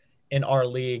players in our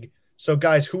league. So,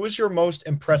 guys, who was your most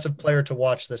impressive player to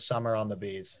watch this summer on the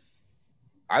Bees?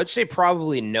 I would say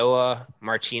probably Noah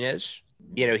Martinez.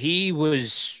 He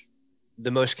was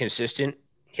the most consistent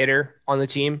hitter on the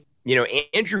team.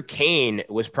 Andrew Kane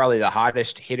was probably the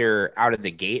hottest hitter out of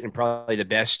the gate and probably the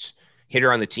best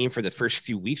hitter on the team for the first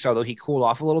few weeks, although he cooled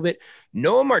off a little bit.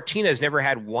 Noah Martinez never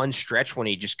had one stretch when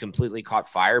he just completely caught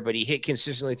fire, but he hit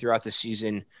consistently throughout the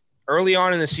season. Early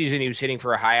on in the season, he was hitting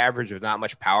for a high average with not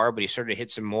much power, but he started to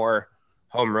hit some more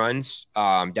home runs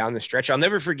down the stretch. I'll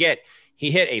never forget, he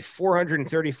hit a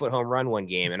 430-foot home run one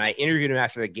game, and I interviewed him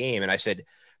after the game, and I said,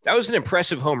 that was an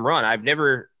impressive home run. I've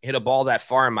never hit a ball that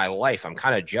far in my life. I'm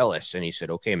kind of jealous. And he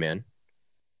said, okay, man.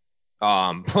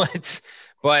 But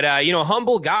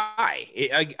humble guy.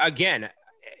 Again,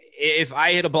 if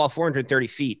I hit a ball 430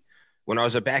 feet when I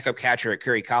was a backup catcher at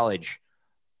Curry College,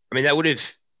 I mean, that would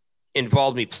have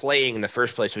involved me playing in the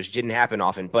first place, which didn't happen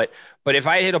often. But if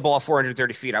I hit a ball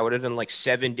 430 feet, I would have done like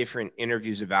 7 different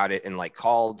interviews about it and like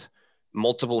called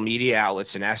multiple media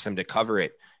outlets and asked them to cover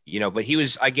it, but he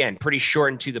was, again, pretty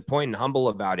short and to the point and humble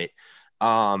about it.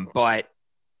 But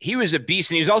he was a beast,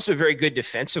 and he was also very good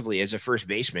defensively as a first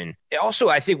baseman. Also,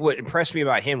 I think what impressed me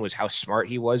about him was how smart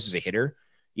he was as a hitter.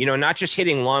 Not just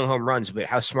hitting long home runs, but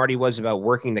how smart he was about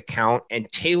working the count and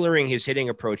tailoring his hitting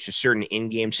approach to certain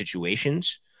in-game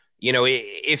situations.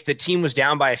 If the team was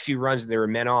down by a few runs and there were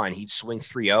men on, he'd swing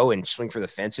 3-0 and swing for the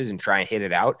fences and try and hit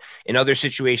it out. In other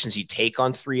situations, he'd take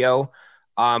on 3-0.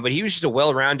 But he was just a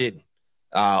well-rounded,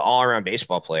 all-around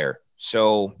baseball player.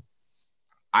 So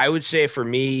I would say for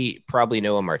me, probably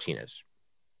Noah Martinez.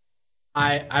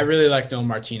 I really like Noah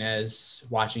Martinez,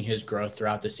 watching his growth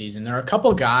throughout the season. There are a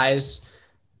couple guys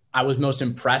I was most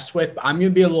impressed with. I'm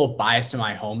going to be a little biased in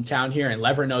my hometown here, and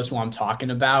Lever knows who I'm talking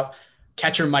about.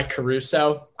 Catcher Mike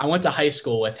Caruso. I went to high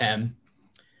school with him.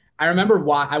 I remember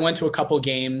why I went to a couple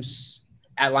games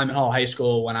at Lyman Hall High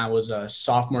School when I was a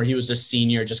sophomore. He was a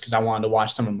senior just because I wanted to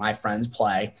watch some of my friends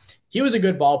play. He was a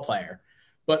good ball player,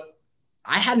 but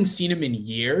I hadn't seen him in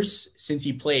years since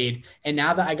he played. And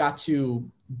now that I got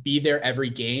to be there every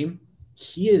game,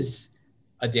 he is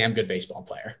a damn good baseball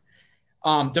player.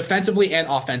 Defensively and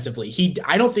offensively.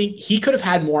 I don't think he could have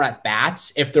had more at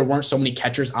bats if there weren't so many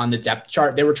catchers on the depth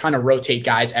chart. They were trying to rotate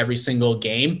guys every single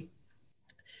game.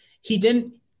 He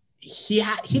didn't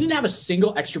have a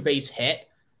single extra base hit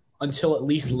until at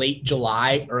least late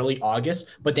July, early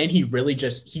August, but then he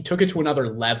took it to another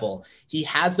level. He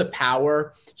has the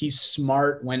power. He's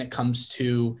smart when it comes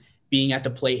to being at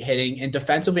the plate hitting, and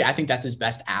defensively, I think that's his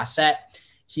best asset.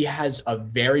 He has a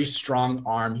very strong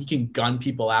arm. He can gun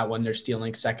people out when they're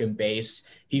stealing second base.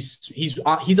 He's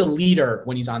a leader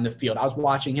when he's on the field. I was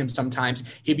watching him sometimes.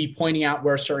 He'd be pointing out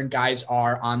where certain guys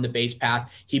are on the base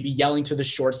path. He'd be yelling to the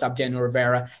shortstop, Daniel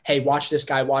Rivera, hey, watch this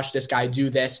guy, do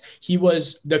this. He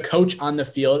was the coach on the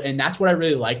field, and that's what I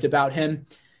really liked about him.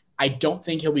 I don't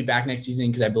think he'll be back next season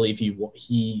because I believe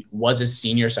he was a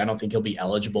senior, so I don't think he'll be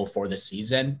eligible for the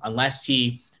season unless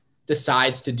he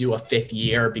decides to do a fifth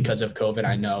year because of COVID.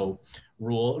 I know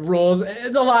rules,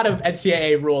 there's a lot of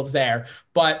NCAA rules there,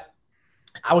 but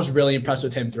I was really impressed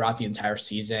with him throughout the entire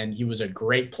season. He was a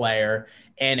great player.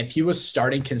 And if he was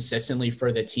starting consistently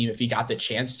for the team, if he got the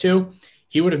chance to,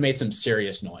 he would have made some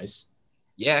serious noise.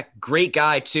 Yeah, great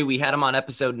guy too. We had him on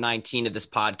episode 19 of this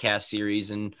podcast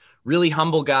series, and really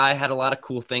humble guy, had a lot of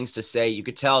cool things to say. You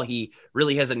could tell he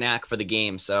really has a knack for the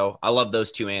game. So I love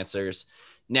those two answers.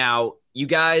 Now, you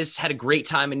guys had a great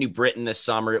time in New Britain this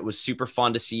summer. It was super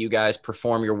fun to see you guys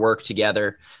perform your work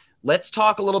together. Let's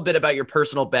talk a little bit about your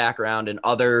personal background and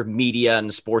other media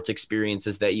and sports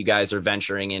experiences that you guys are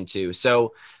venturing into.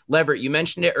 So, Leverett, you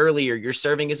mentioned it earlier. You're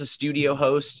serving as a studio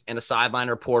host and a sideline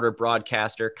reporter,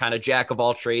 broadcaster, kind of jack of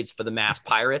all trades for the Mass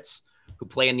Pirates, who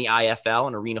play in the IFL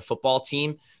and arena football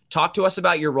team. Talk to us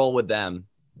about your role with them.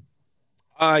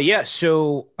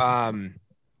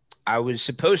 I was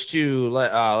supposed to,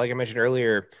 like I mentioned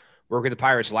earlier, work with the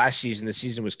Pirates last season. The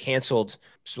season was canceled.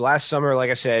 So last summer, like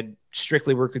I said,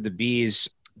 strictly work with the Bees.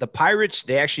 The Pirates,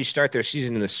 they actually start their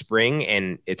season in the spring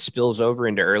and it spills over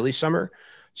into early summer.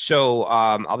 So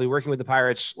I'll be working with the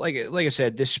Pirates, like I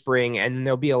said, this spring, and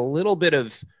there'll be a little bit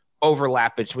of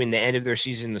overlap between the end of their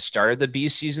season and the start of the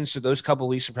Bees season. So those couple of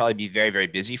weeks will probably be very, very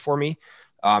busy for me,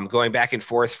 going back and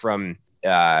forth from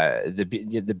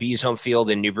the Bees home field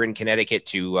in New Britain, Connecticut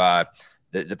to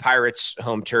the Pirates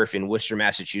home turf in Worcester,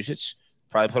 Massachusetts.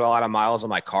 Probably put a lot of miles on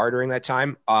my car during that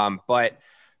time. But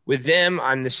with them,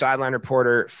 I'm the sideline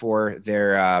reporter for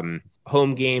their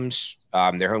home games.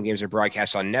 Their home games are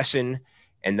broadcast on NESN.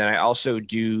 And then I also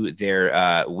do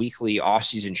their weekly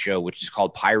off-season show, which is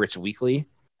called Pirates Weekly.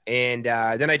 And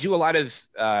then I do a lot of,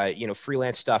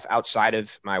 freelance stuff outside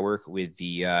of my work with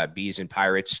the Bees and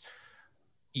Pirates.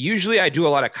 Usually I do a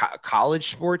lot of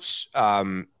college sports.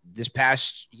 This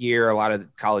past year, a lot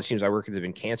of college teams I work with have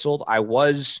been canceled. I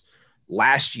was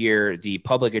last year the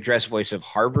public address voice of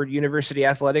Harvard University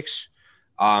athletics,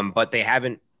 but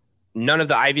none of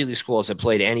the Ivy League schools have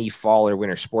played any fall or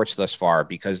winter sports thus far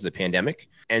because of the pandemic.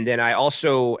 And then I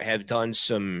also have done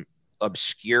some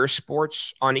obscure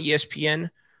sports on ESPN.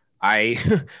 I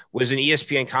was an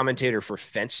ESPN commentator for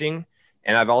fencing,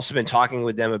 and I've also been talking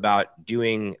with them about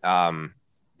doing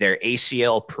their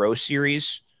ACL Pro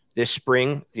Series this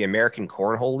spring, the American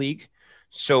Cornhole League.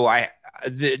 So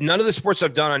none of the sports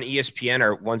I've done on ESPN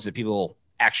are ones that people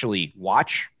actually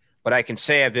watch, but I can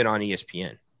say I've been on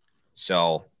ESPN.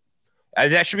 So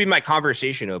that should be my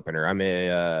conversation opener. I'm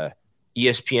a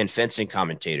ESPN fencing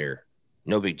commentator.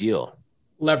 No big deal.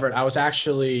 Leverett, I was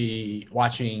actually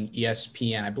watching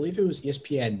ESPN. I believe it was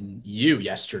ESPNU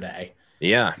yesterday.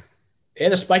 Yeah. They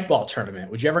had a spike ball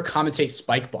tournament. Would you ever commentate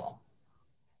spike ball?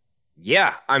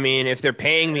 Yeah. I mean, if they're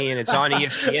paying me and it's on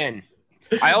ESPN.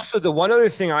 The one other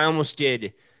thing I almost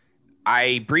did,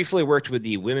 I briefly worked with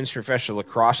the Women's Professional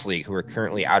Lacrosse League, who are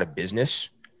currently out of business.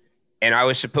 And I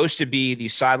was supposed to be the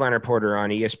sideline reporter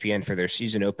on ESPN for their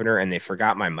season opener, and they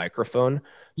forgot my microphone.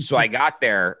 So I got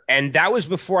there, and that was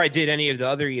before I did any of the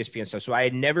other ESPN stuff. So I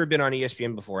had never been on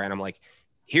ESPN before, and I'm like,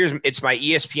 it's my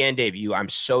ESPN debut. I'm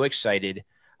so excited.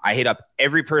 I hit up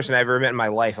every person I've ever met in my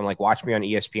life. I'm like, watch me on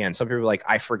ESPN. Some people are like,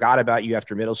 I forgot about you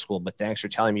after middle school, but thanks for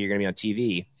telling me you're going to be on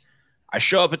TV. I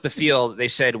show up at the field. They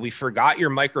said, we forgot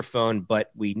your microphone, but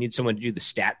we need someone to do the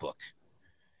stat book.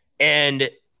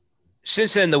 And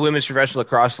since then, the Women's Professional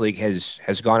Lacrosse League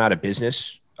has gone out of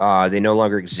business. They no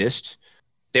longer exist.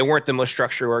 They weren't the most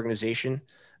structured organization,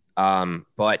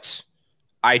 but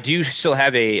I do still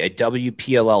have a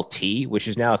WPLLT, which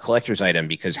is now a collector's item,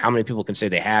 because how many people can say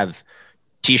they have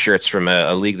T-shirts from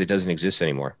a league that doesn't exist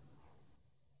anymore?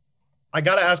 I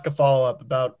got to ask a follow-up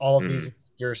about all of these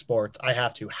obscure sports. I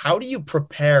have to. How do you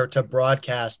prepare to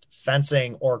broadcast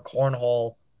fencing or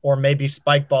cornhole or maybe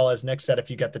spike ball, as Nick said, if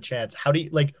you get the chance? How do you,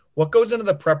 like, what goes into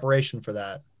the preparation for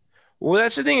that? Well,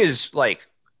 that's the thing is, like,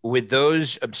 with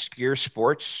those obscure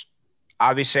sports,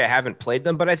 obviously I haven't played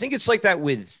them, but I think it's like that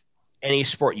with any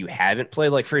sport you haven't played.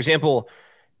 Like, for example,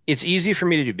 it's easy for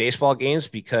me to do baseball games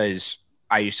because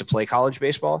I used to play college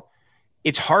baseball.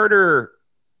 It's harder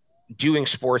doing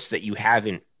sports that you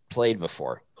haven't played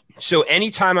before. So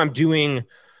anytime I'm doing,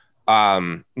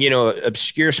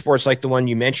 obscure sports like the one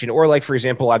you mentioned, or like, for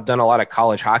example, I've done a lot of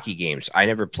college hockey games. I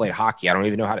never played hockey. I don't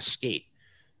even know how to skate.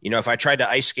 If I tried to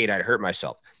ice skate, I'd hurt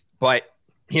myself. But,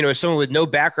 as someone with no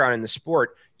background in the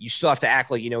sport, you still have to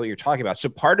act like you know what you're talking about. So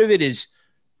part of it is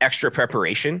extra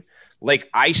preparation. Like,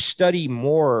 I study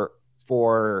more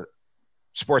for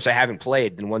sports I haven't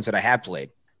played than ones that I have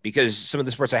played, because some of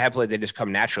the sports I have played, they just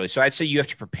come naturally. So I'd say you have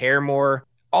to prepare more.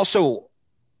 Also,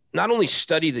 not only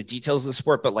study the details of the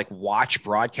sport, but like watch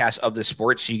broadcasts of the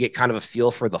sport so you get kind of a feel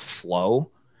for the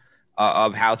flow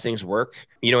of how things work.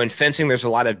 In fencing, there's a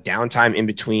lot of downtime in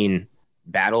between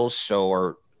battles.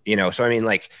 So I mean,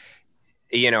 like,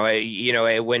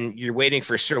 when you're waiting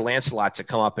for Sir Lancelot to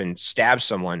come up and stab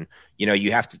someone,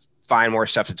 you have to find more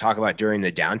stuff to talk about during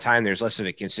the downtime. There's less of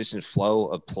a consistent flow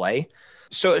of play.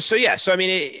 So I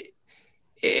mean,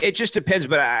 it just depends,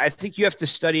 but I think you have to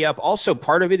study up. Also,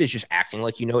 part of it is just acting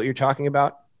like you know what you're talking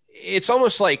about. It's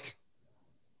almost like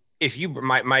if you,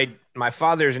 my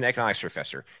father is an economics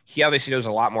professor. He obviously knows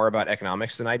a lot more about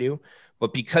economics than I do,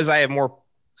 but because I have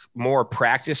more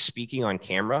practice speaking on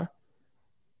camera,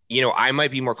 I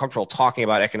might be more comfortable talking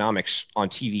about economics on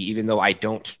TV, even though I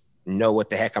don't know what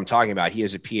the heck I'm talking about. He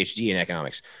has a PhD in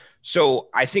economics. So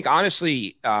I think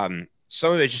honestly,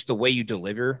 some of it's just the way you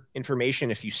deliver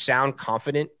information. If you sound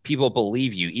confident, people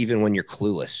believe you, even when you're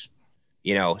clueless,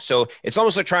 so it's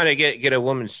almost like trying to get a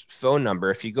woman's phone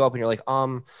number. If you go up and you're like,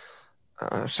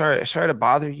 sorry to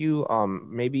bother you.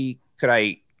 Maybe could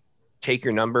I take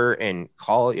your number and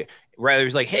call you? Rather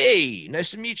it's like, hey,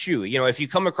 nice to meet you. If you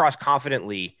come across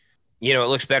confidently, it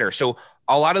looks better. So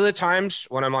a lot of the times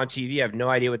when I'm on TV, I have no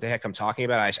idea what the heck I'm talking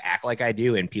about. I just act like I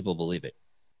do and people believe it.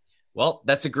 Well,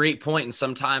 that's a great point. And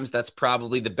sometimes that's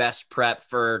probably the best prep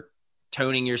for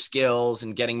toning your skills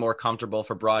and getting more comfortable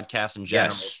for broadcast in general.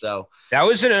 Yes. So that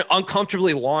was an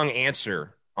uncomfortably long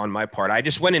answer on my part. I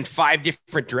just went in 5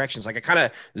 different directions. Like I kind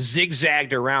of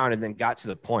zigzagged around and then got to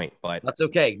the point, but that's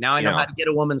okay. Now I know how to get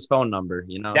a woman's phone number,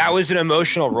 That was an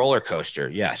emotional roller coaster.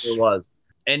 Yes, it was.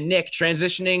 And Nick,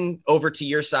 transitioning over to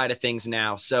your side of things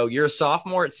now. So you're a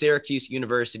sophomore at Syracuse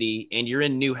University and you're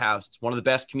in Newhouse. It's one of the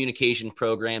best communication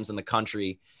programs in the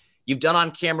country. You've done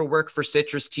on-camera work for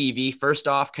Citrus TV. First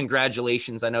off,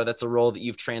 congratulations. I know that's a role that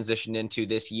you've transitioned into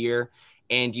this year.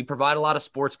 And you provide a lot of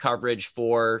sports coverage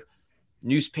for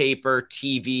newspaper,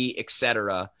 TV,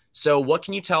 etc. So what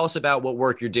can you tell us about what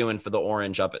work you're doing for the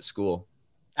Orange up at school?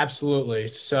 Absolutely.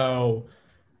 So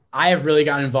I have really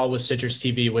gotten involved with Citrus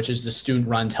TV, which is the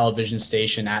student-run television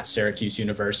station at Syracuse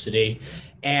University.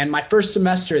 And my first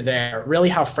semester there, really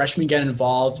how freshmen get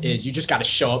involved is you just got to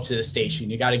show up to the station.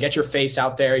 You got to get your face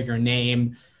out there, your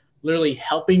name, literally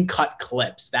helping cut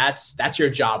clips. That's your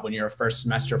job when you're a first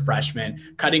semester freshman,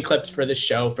 cutting clips for the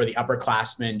show for the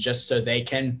upperclassmen, just so they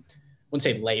can, I wouldn't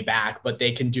say lay back, but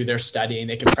they can do their studying,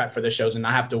 they can prep for the shows and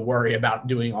not have to worry about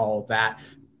doing all of that,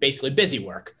 basically busy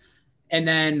work. And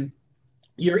then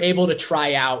you're able to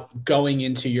try out going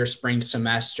into your spring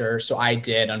semester. So I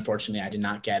did. Unfortunately, I did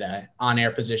not get an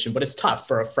on-air position, but it's tough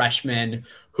for a freshman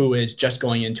who is just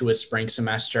going into his spring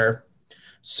semester.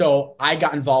 So I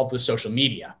got involved with social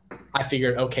media. I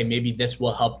figured, okay, maybe this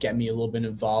will help get me a little bit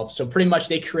involved. So pretty much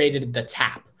they created the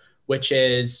Tap, which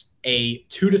is a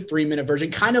 2 to 3 minute version,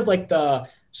 kind of like the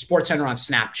Sports Center on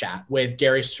Snapchat with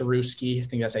Gary Starewski. I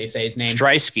think that's how you say his name.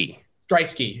 Streisky,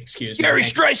 excuse me. Gary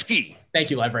Streisky. Thank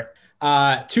you, Leverett.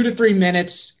 2 to 3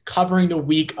 minutes covering the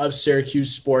week of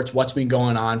Syracuse sports, what's been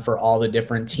going on for all the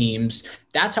different teams.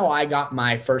 That's how I got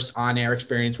my first on-air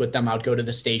experience with them. I'd go to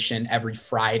the station every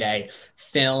Friday,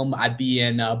 film. I'd be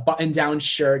in a button-down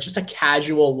shirt, just a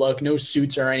casual look, no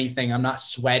suits or anything. I'm not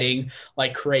sweating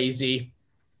like crazy.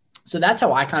 So that's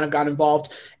how I kind of got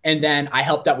involved. And then I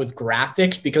helped out with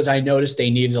graphics because I noticed they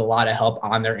needed a lot of help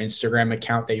on their Instagram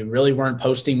account. They really weren't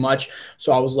posting much.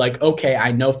 So I was like, okay,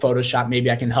 I know Photoshop. Maybe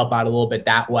I can help out a little bit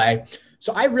that way.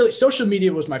 So social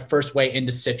media was my first way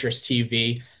into Citrus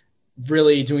TV,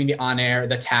 really doing the on-air,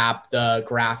 the tap, the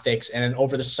graphics. And then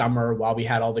over the summer, while we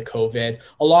had all the COVID,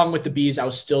 along with the bees, I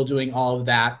was still doing all of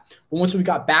that. But once we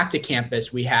got back to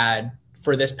campus, we had,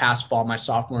 for this past fall, my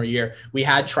sophomore year, we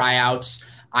had tryouts.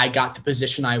 I got the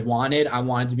position I wanted. I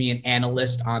wanted to be an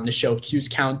analyst on the show Q's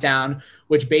Countdown,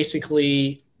 which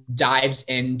basically dives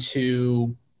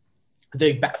into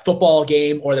the football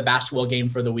game or the basketball game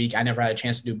for the week. I never had a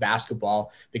chance to do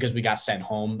basketball because we got sent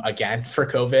home again for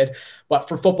COVID. But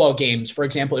for football games, for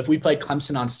example, if we played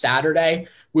Clemson on Saturday,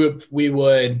 we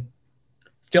would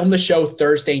film the show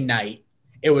Thursday night.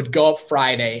 It would go up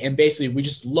Friday, and basically we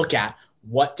just look at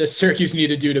what does Syracuse need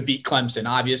to do to beat Clemson.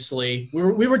 Obviously,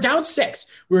 we were down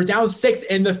 6. We were down 6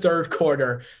 in the third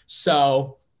quarter.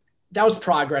 So that was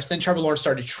progress. Then Trevor Lawrence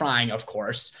started trying, of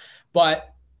course. But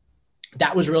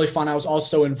that was really fun. I was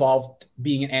also involved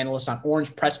being an analyst on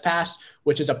Orange Press Pass,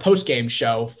 which is a post-game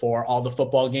show for all the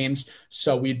football games.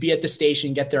 So we'd be at the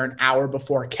station, get there an hour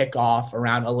before kickoff,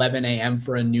 around 11 a.m.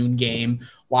 for a noon game,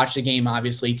 watch the game,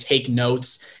 obviously, take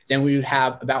notes. Then we would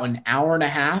have about an hour and a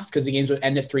half because the games would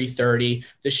end at 3:30.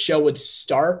 The show would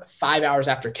start 5 hours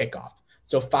after kickoff.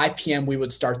 So 5 p.m. we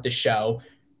would start the show.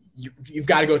 You've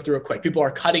got to go through it quick. People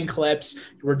are cutting clips.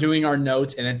 We're doing our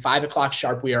notes. And then 5 o'clock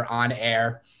sharp, we are on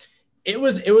air. It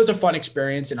was a fun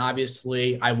experience, and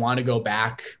obviously I want to go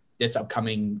back this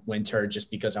upcoming winter just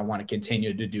because I want to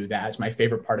continue to do that. It's my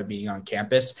favorite part of being on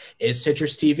campus is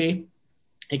Citrus TV.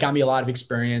 It got me a lot of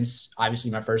experience.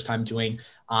 Obviously, my first time doing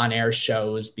on-air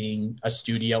shows, being a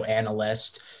studio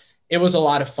analyst. It was a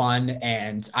lot of fun,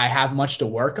 and I have much to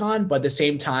work on, but at the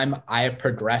same time, I have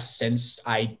progressed since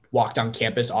I walked on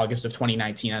campus August of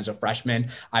 2019 as a freshman.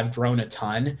 I've grown a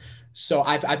ton. So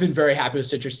I've been very happy with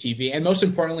Citrus TV. And most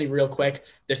importantly, real quick,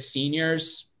 this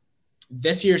year's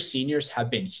seniors have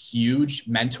been huge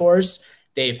mentors.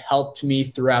 They've helped me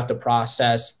throughout the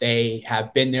process. They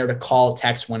have been there to call,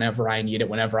 text whenever I need it,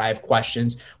 whenever I have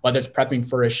questions, whether it's prepping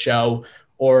for a show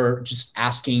or just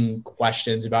asking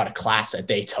questions about a class that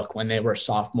they took when they were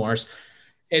sophomores.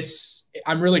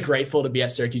 I'm really grateful to be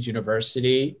at Syracuse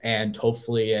University, and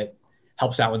hopefully it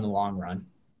helps out in the long run.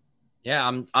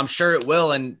 Yeah, I'm sure it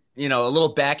will. And, a little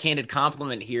backhanded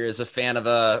compliment here as a fan of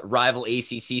a rival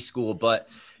ACC school, but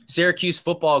Syracuse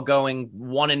football going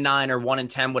 1-9 or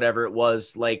 1-10, whatever it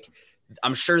was, like,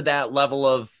 I'm sure that level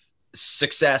of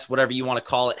success, whatever you want to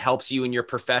call it, helps you in your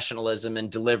professionalism and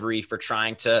delivery for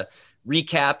trying to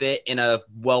recap it in a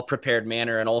well-prepared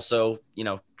manner. And also,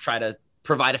 try to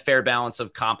provide a fair balance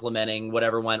of complimenting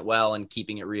whatever went well and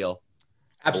keeping it real.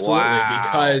 Absolutely. Wow.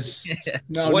 Because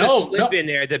what a slip in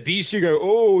there. The BC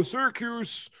go,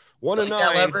 Syracuse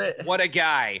 1-9. What a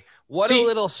guy. What a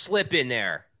little slip in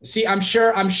there. See, I'm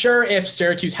sure if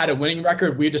Syracuse had a winning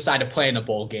record, we'd decide to play in a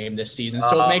bowl game this season.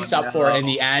 So it makes up for it in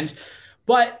the end.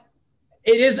 But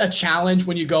it is a challenge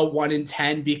when you go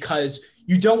 1-10 because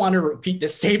you don't want to repeat the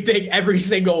same thing every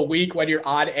single week when you're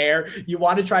on air. You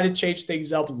want to try to change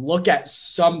things up, look at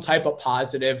some type of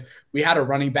positive. We had a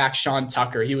running back, Sean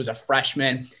Tucker. He was a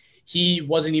freshman. He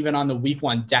wasn't even on the week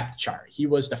 1 depth chart. He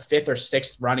was the 5th or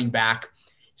 6th running back.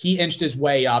 He inched his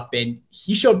way up, and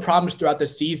he showed promise throughout the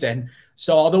season.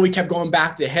 So although we kept going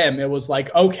back to him, it was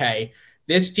like, okay,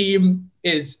 this team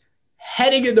is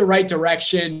heading in the right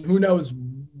direction. Who knows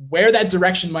where that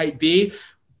direction might be,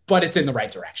 but it's in the right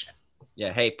direction.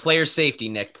 Yeah. Hey, player safety,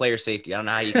 Nick, player safety. I don't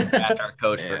know how you can back our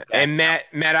coach for that. And Matt,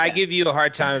 I give you a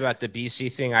hard time about the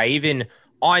BC thing. I even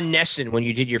on Nesson, when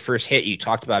you did your first hit, you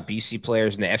talked about BC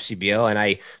players in the FCBL. And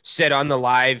I said on the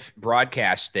live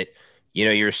broadcast that,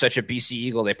 you're such a BC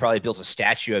Eagle. They probably built a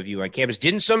statue of you on campus.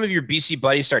 Didn't some of your BC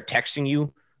buddies start texting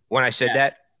you when I said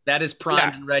that? That is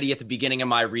primed and ready at the beginning of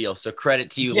my reel. So credit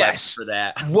to you, Lex, for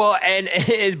that. Well,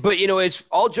 but it's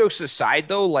all jokes aside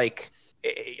though. Like,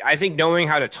 I think knowing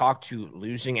how to talk to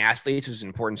losing athletes is an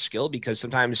important skill because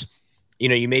sometimes,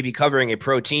 you may be covering a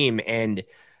pro team and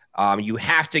you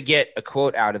have to get a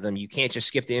quote out of them. You can't just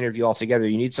skip the interview altogether.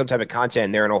 You need some type of content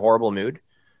and they're in a horrible mood.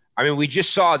 I mean, we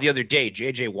just saw the other day,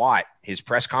 JJ Watt, his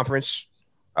press conference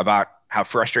about how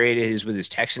frustrated he is with his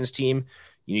Texans team.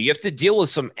 You have to deal with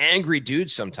some angry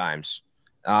dudes sometimes.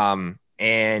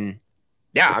 And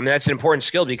yeah, I mean, that's an important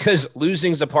skill because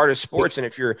losing is a part of sports. And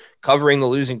if you're covering the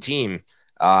losing team,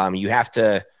 you have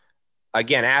to,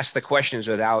 again, ask the questions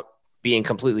without being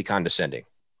completely condescending.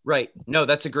 Right. No,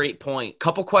 that's a great point.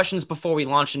 Couple questions before we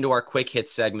launch into our quick hit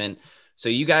segment. So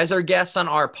you guys are guests on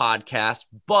our podcast,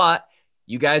 but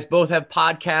you guys both have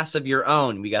podcasts of your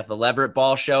own. We got the Leverett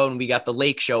Ball Show and we got the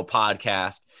Lake Show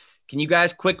podcast. Can you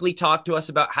guys quickly talk to us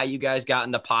about how you guys got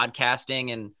into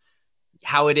podcasting and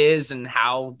how it is and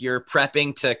how you're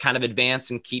prepping to kind of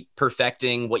advance and keep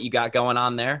perfecting what you got going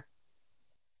on there?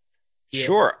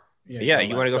 Sure. Yeah.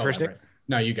 You want to go first, Nick?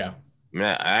 No, you go.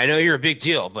 I know you're a big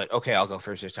deal, but okay, I'll go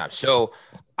first this time. So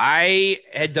I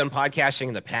had done podcasting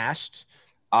in the past,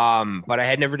 but I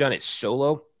had never done it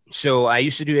solo. So I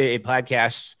used to do a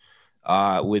podcast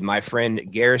with my friend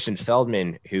Garrison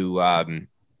Feldman, who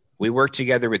we worked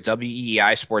together with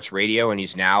WEEI Sports Radio, and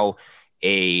he's now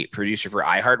a producer for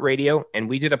iHeartRadio. And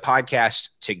we did a podcast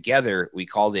together. We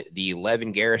called it the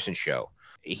Levin Garrison Show.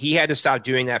 He had to stop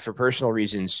doing that for personal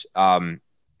reasons.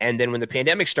 And then when the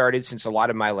pandemic started, since a lot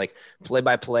of my like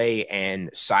play-by-play and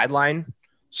sideline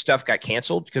stuff got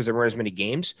canceled because there weren't as many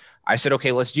games, I said,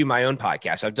 okay, let's do my own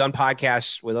podcast. I've done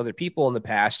podcasts with other people in the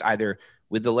past, either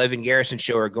with the Levin Garrison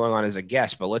Show or going on as a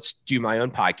guest, but let's do my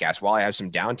own podcast while I have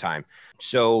some downtime.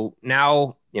 So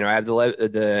now, I have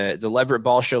the Leverett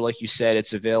Ball Show. Like you said,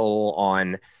 it's available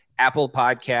on Apple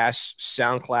Podcasts,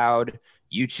 SoundCloud,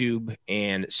 YouTube,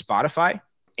 and Spotify.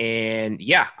 And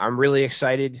yeah, I'm really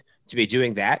excited to be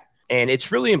doing that. And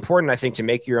it's really important, I think, to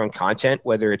make your own content,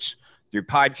 whether it's through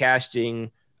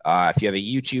podcasting, if you have a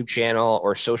YouTube channel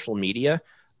or social media.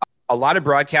 A lot of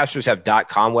broadcasters have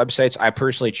 .com websites. I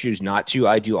personally choose not to.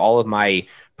 I do all of my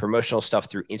promotional stuff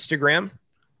through Instagram.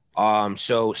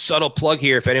 So subtle plug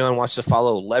here. If anyone wants to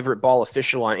follow Leverett Ball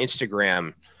Official on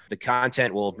Instagram, the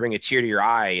content will bring a tear to your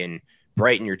eye and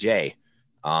brighten your day.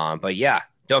 But yeah,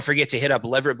 don't forget to hit up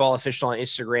Leverett Ball Official on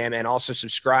Instagram and also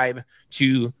subscribe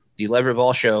to the Leverett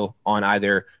Ball Show on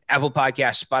either Apple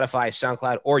Podcasts, Spotify,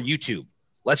 SoundCloud, or YouTube.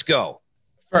 Let's go.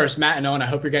 First, Matt and Owen, I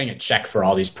hope you're getting a check for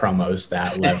all these promos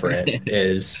that Leverett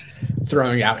is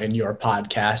throwing out in your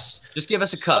podcast. Just give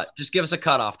us a cut. Just give us a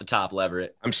cut off the top,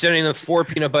 Leverett. I'm sending them 4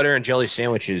 peanut butter and jelly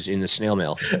sandwiches in the snail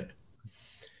mail.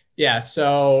 Yeah,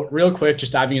 so real quick,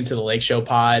 just diving into the Lake Show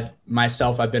pod.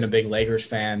 Myself, I've been a big Lakers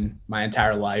fan my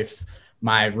entire life.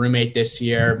 My roommate this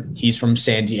year, he's from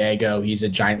San Diego. He's a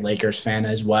giant Lakers fan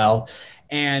as well.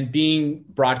 And being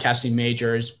broadcasting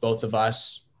majors, both of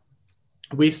us,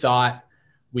 we thought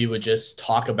we would just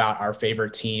talk about our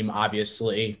favorite team.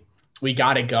 Obviously, we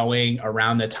got it going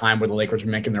around the time where the Lakers were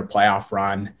making their playoff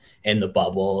run in the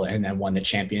bubble and then won the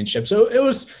championship. So it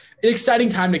was an exciting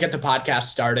time to get the podcast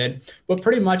started. But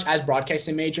pretty much as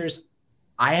broadcasting majors,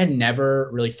 I had never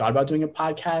really thought about doing a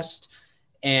podcast.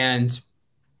 And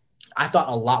I thought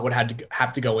a lot would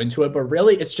have to go into it, but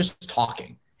really it's just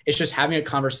talking. It's just having a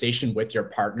conversation with your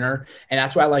partner. And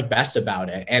that's what I like best about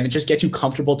it. And it just gets you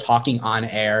comfortable talking on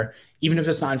air, even if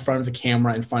it's not in front of a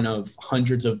camera, in front of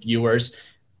hundreds of viewers.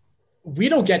 We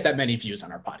don't get that many views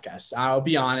on our podcast. I'll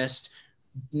be honest.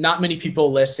 Not many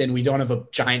people listen. We don't have a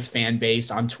giant fan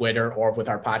base on Twitter or with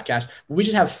our podcast. We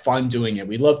just have fun doing it.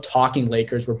 We love talking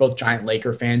Lakers. We're both giant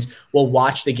Laker fans. We'll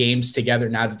watch the games together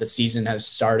now that the season has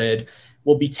started.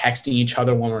 We'll be texting each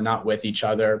other when we're not with each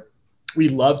other. We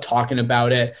love talking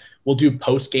about it. We'll do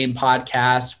post-game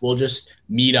podcasts. We'll just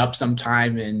meet up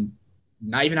sometime and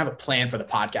not even have a plan for the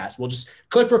podcast. We'll just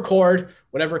click record,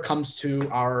 whatever comes to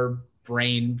our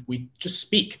brain. We just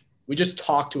speak. We just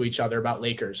talk to each other about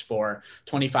Lakers for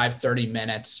 25, 30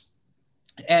 minutes.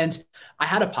 And I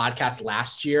had a podcast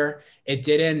last year. We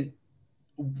didn't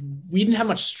have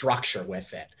much structure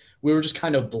with it. We were just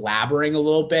kind of blabbering a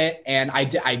little bit. And I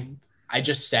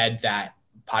just said that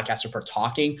podcasts are for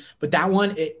talking, but that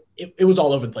one, it was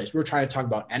all over the place. We were trying to talk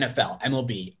about NFL,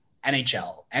 MLB,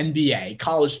 NHL, NBA,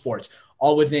 college sports,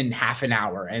 all within half an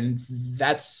hour. And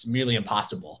that's merely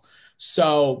impossible.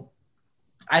 So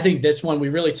I think this one, we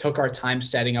really took our time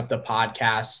setting up the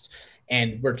podcast,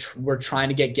 and we're trying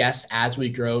to get guests as we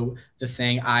grow the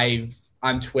thing.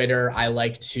 On Twitter, I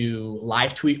like to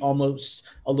live tweet almost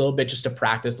a little bit just to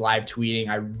practice live tweeting.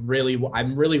 I'm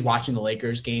really watching the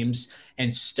Lakers games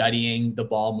and studying the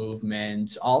ball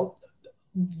movement, all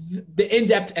the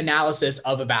in-depth analysis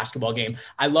of a basketball game.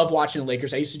 I love watching the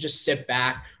Lakers. I used to just sit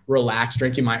back, relax,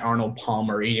 drinking my Arnold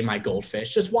Palmer, eating my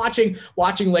goldfish, just watching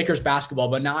Lakers basketball.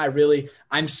 But now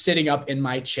I'm sitting up in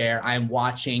my chair. I'm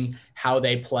watching how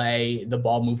they play the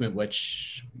ball movement,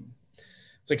 which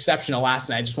was exceptional last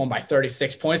night. I just won by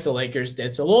 36 points. The Lakers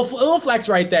did. So a little flex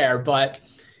right there. But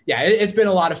yeah, it's been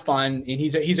a lot of fun. And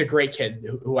he's a great kid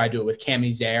who I do it with, Cam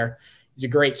Zaire. He's a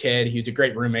great kid. He's a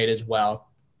great roommate as well.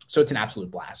 So it's an absolute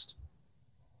blast.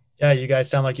 Yeah, you guys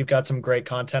sound like you've got some great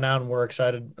content out, and we're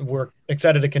excited. We're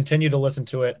excited to continue to listen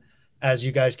to it as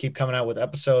you guys keep coming out with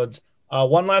episodes.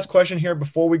 One last question here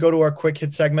before we go to our quick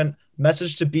hit segment.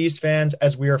 Message to Bees fans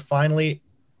as we are finally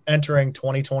entering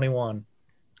 2021.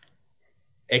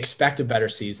 Expect a better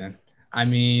season. I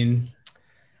mean,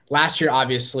 last year,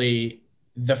 obviously,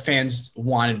 the fans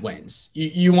wanted wins.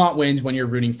 You want wins when you're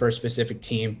rooting for a specific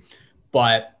team,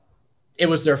 but it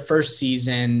was their first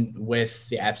season with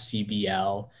the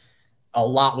FCBL. A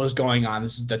lot was going on.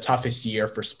 This is the toughest year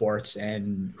for sports,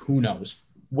 and who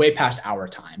knows, way past our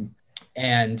time.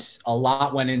 And a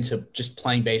lot went into just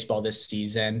playing baseball this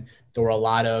season. There were a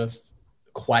lot of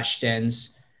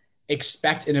questions.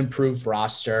 Expect an improved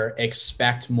roster.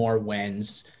 Expect more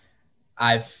wins.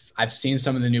 I've seen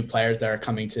some of the new players that are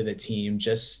coming to the team.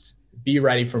 Just be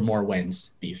ready for more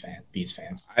wins, Bees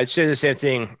fans. I'd say the same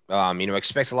thing.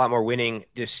 Expect a lot more winning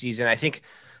this season. I think,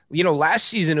 last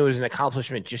season it was an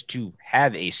accomplishment just to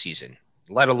have a season,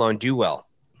 let alone do well.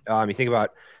 You think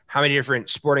about how many different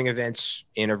sporting events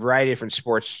in a variety of different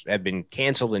sports have been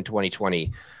canceled in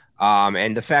 2020.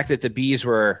 And the fact that the Bees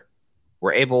were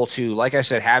able to, like I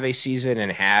said, have a season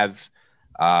and have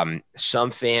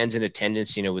some fans in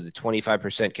attendance, with the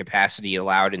 25% capacity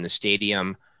allowed in the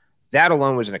stadium, that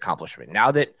alone was an accomplishment.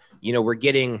 Now that,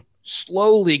 we're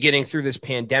slowly getting through this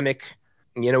pandemic,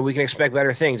 we can expect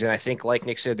better things. And I think, like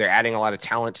Nick said, they're adding a lot of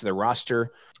talent to the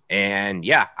roster. And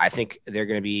yeah, I think they're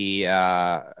going to be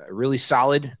really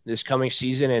solid this coming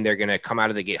season, and they're going to come out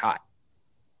of the gate hot.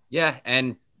 Yeah,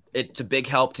 and it's a big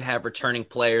help to have returning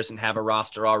players and have a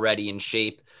roster already in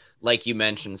shape, like you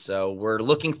mentioned. So we're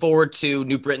looking forward to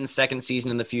New Britain's second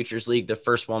season in the Futures League. The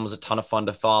first one was a ton of fun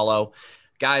to follow.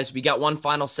 Guys, we got one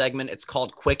final segment. It's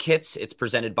called Quick Hits. It's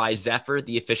presented by Zephyr,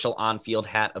 the official on-field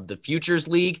hat of the Futures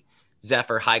League.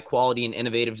 Zephyr, high quality and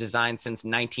innovative design since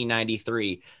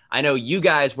 1993. I know you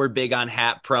guys were big on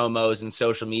hat promos and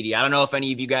social media. I don't know if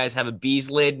any of you guys have a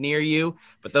Bees lid near you,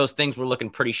 but those things were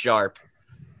looking pretty sharp.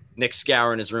 Nick's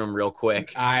scouring his room real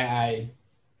quick.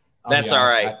 That's all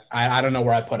right. I don't know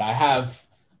where I put it. I have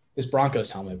this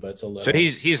Broncos helmet, but it's a little. So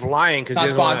he's lying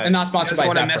because he not sponsored by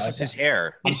Zephyr. Zephyr. Mess up his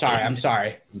hair. I'm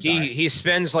sorry. He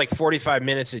spends like 45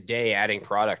 minutes a day adding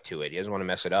product to it. He doesn't want to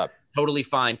mess it up. Totally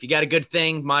fine. If you got a good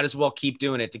thing, might as well keep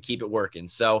doing it to keep it working.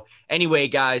 So anyway,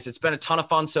 guys, it's been a ton of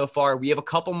fun so far. We have a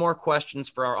couple more questions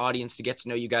for our audience to get to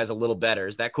know you guys a little better.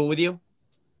 Is that cool with you?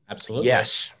 Absolutely.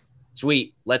 Yes.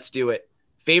 Sweet. Let's do it.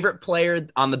 Favorite player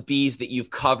on the Bees that you've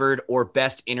covered, or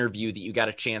best interview that you got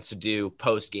a chance to do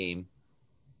post game?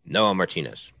 Noah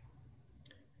Martinez.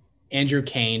 Andrew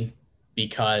Kane,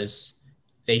 because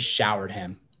they showered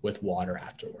him with water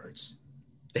afterwards.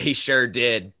 They sure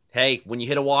did. Hey, when you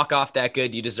hit a walk-off that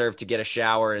good, you deserve to get a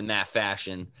shower in that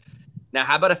fashion. Now,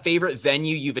 how about a favorite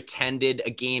venue you've attended a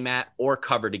game at or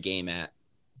covered a game at?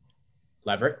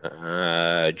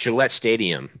 Leverett? Gillette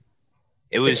Stadium.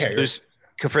 It was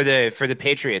for the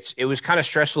Patriots. It was kind of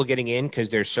stressful getting in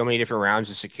because there's so many different rounds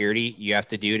of security you have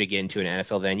to do to get into an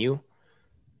NFL venue.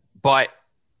 But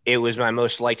it was my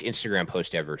most liked Instagram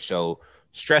post ever. So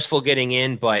stressful getting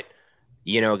in, but,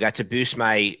 got to boost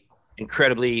my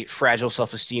incredibly fragile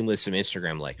self-esteem with some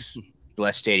Instagram likes.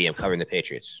 Gillette Stadium covering the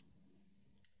Patriots.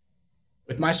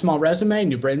 With my small resume,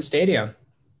 New Britain Stadium.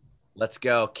 Let's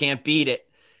go. Can't beat it.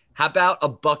 How about a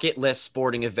bucket list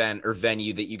sporting event or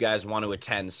venue that you guys want to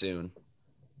attend soon?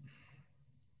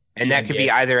 And that could be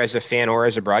either as a fan or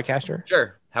as a broadcaster?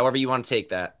 Sure. However you want to take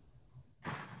that.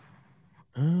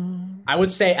 I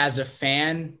would say as a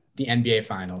fan, the NBA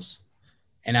Finals.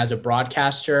 And as a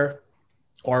broadcaster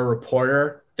or a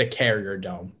reporter, the Carrier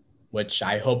Dome, which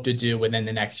I hope to do within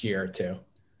the next year or two.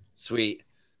 Sweet.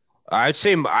 I'd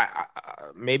say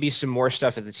maybe some more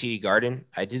stuff at the TD Garden.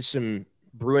 I did some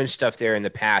Bruin stuff there in the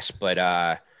past, but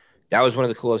that was one of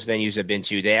the coolest venues I've been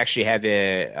to. They actually have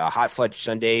a hot fudge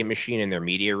sundae machine in their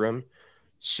media room.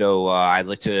 So I'd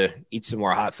like to eat some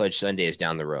more hot fudge sundaes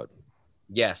down the road.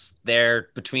 Yes, they're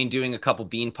between doing a couple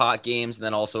Beanpot games and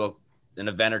then also an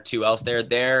event or two else there.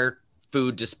 Their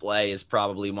food display is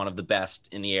probably one of the best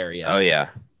in the area. Oh, yeah.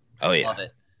 Love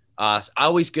it.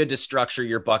 Always good to structure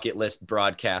your bucket list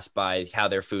broadcast by how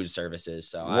their food service is.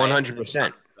 So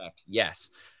 100%. Yes.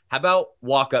 How about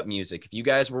walk-up music? If you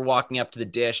guys were walking up to the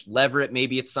dish, Leverett,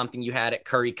 maybe it's something you had at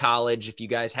Curry College, if you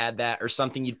guys had that, or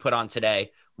something you'd put on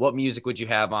today, what music would you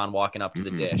have on walking up to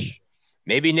the dish?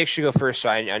 Maybe Nick should go first, so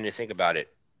I need to think about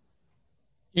it.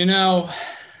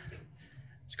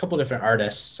 It's a couple different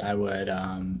artists I would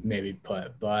maybe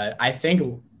put, but I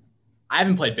think I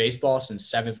haven't played baseball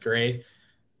since 7th grade,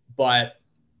 but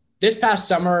this past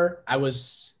summer I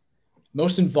was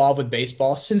most involved with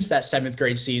baseball since that 7th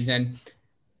grade season.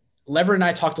 Lever and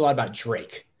I talked a lot about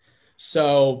Drake.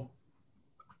 So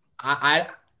I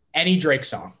any Drake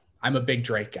song. I'm a big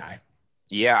Drake guy.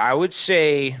 Yeah, I would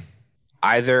say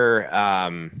either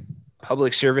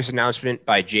public service announcement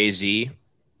by Jay-Z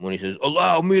when he says,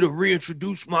 "Allow me to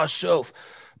reintroduce myself."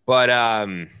 But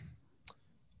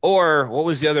or what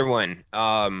was the other one?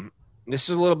 This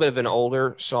is a little bit of an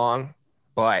older song,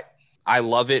 but I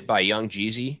Love It by Young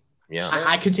Jeezy. Yeah.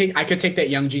 I could take that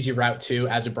Young Jeezy route too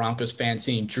as a Broncos fan,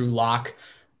 seeing Drew Lock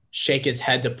shake his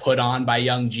head to Put On by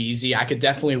Young Jeezy. I could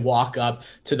definitely walk up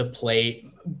to the plate.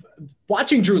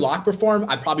 Watching Drew Lock perform,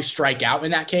 I'd probably strike out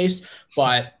in that case.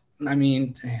 But I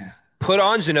mean, Put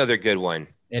On's another good one.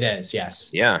 It is,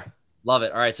 yes. Yeah. Love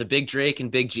it. All right, so big Drake and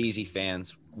big Jeezy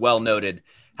fans. Well noted.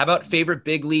 How about favorite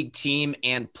big league team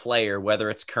and player, whether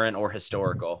it's current or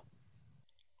historical?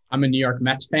 I'm a New York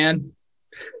Mets fan.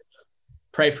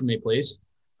 Pray for me, please.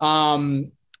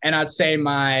 And I'd say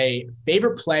my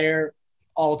favorite player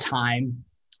all time,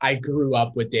 I grew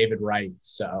up with David Wright,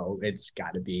 so it's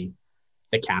got to be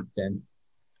the captain.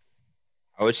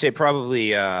 I would say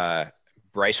probably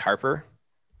Bryce Harper,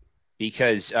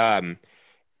 because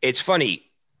it's funny.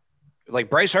 Like,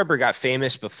 Bryce Harper got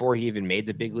famous before he even made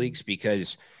the big leagues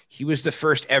because he was the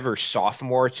first ever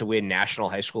sophomore to win National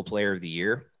High School Player of the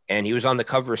Year. And he was on the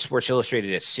cover of Sports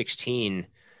Illustrated at 16.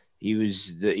 He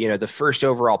was the first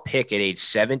overall pick at age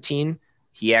 17.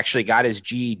 He actually got his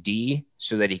GED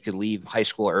so that he could leave high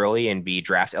school early and be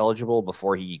draft eligible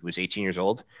before he was 18 years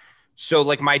old. So,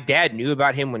 like, my dad knew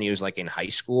about him when he was like in high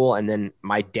school. And then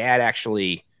my dad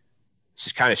actually, this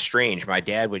is kind of strange, my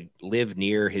dad would live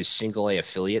near his single A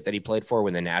affiliate that he played for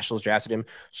when the Nationals drafted him.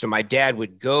 So my dad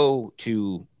would go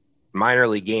to minor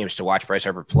league games to watch Bryce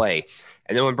Harper play.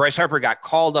 And then when Bryce Harper got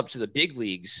called up to the big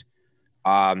leagues,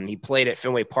 he played at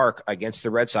Fenway Park against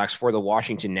the Red Sox for the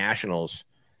Washington Nationals.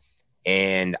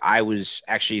 And I was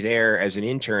actually there as an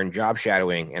intern job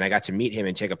shadowing, and I got to meet him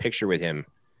and take a picture with him.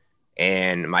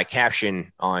 And my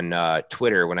caption on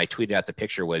Twitter when I tweeted out the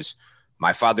picture was,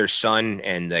 "My father's son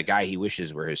and the guy he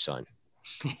wishes were his son."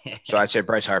 So I'd say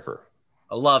Bryce Harper.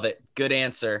 I love it. Good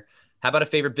answer. How about a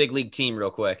favorite big league team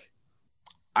real quick?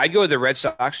 I'd go with the Red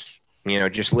Sox,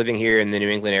 just living here in the New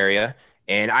England area.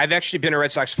 And I've actually been a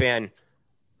Red Sox fan.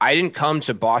 I didn't come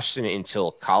to Boston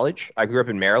until college. I grew up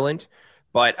in Maryland.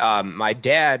 But my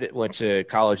dad went to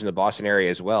college in the Boston area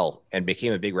as well and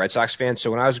became a big Red Sox fan. So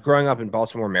when I was growing up in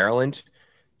Baltimore, Maryland,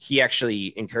 he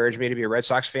actually encouraged me to be a Red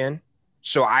Sox fan.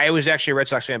 So I was actually a Red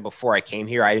Sox fan before I came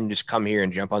here. I didn't just come here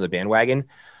and jump on the bandwagon.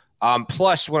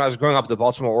 Plus, when I was growing up, the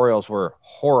Baltimore Orioles were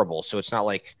horrible. So it's not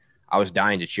like I was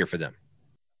dying to cheer for them.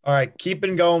 All right,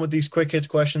 keeping going with these quick hits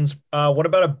questions. What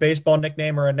about a baseball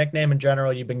nickname or a nickname in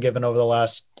general you've been given over the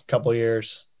last couple of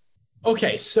years?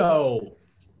 Okay, so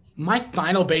my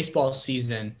final baseball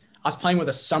season, I was playing with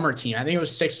a summer team. I think it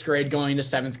was 6th grade going to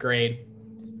 7th grade.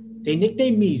 They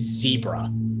nicknamed me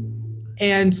Zebra.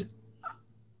 And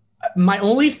my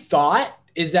only thought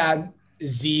is that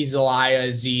Z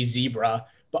Zelaya, Z Zebra.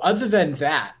 But other than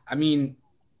that, I mean,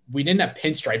 we didn't have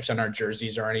pinstripes on our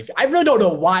jerseys or anything. I really don't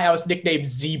know why I was nicknamed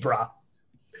Zebra.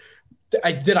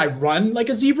 Did I run like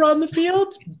a zebra on the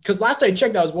field? Because last I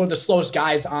checked, I was one of the slowest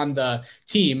guys on the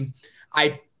team.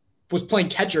 I was playing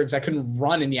catcher because I couldn't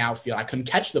run in the outfield. I couldn't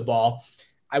catch the ball.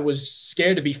 I was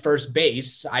scared to be first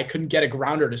base. I couldn't get a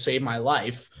grounder to save my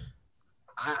life.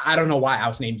 I don't know why I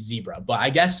was named Zebra, but I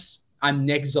guess I'm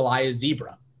Nick Zelaya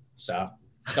Zebra. So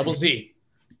double Z.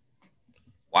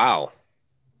 Wow.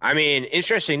 I mean,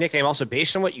 interesting nickname. Also,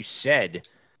 based on what you said,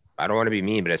 I don't want to be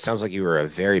mean, but it sounds like you were a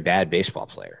very bad baseball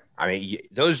player. I mean,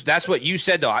 that's what you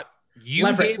said, though. You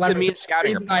gave the mean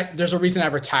scouting report. There's a reason I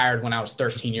retired when I was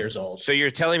 13 years old. So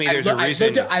you're telling me there's a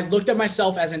reason. I looked at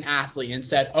myself as an athlete and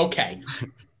said, okay,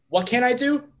 what can I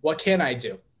do? What can I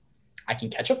do? I can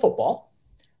catch a football.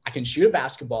 I can shoot a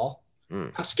basketball.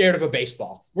 I'm scared of a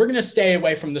baseball. We're going to stay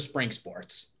away from the spring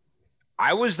sports.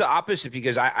 I was the opposite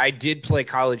because I did play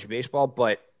college baseball,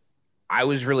 but I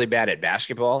was really bad at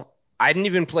basketball. I didn't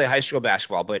even play high school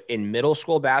basketball, but in middle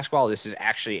school basketball, this is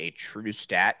actually a true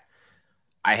stat.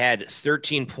 I had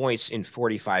 13 points in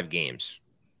 45 games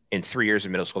in 3 years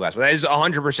of middle school basketball. That is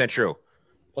 100% true.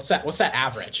 What's that? What's that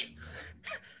average?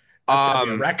 That's gotta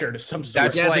be a record of some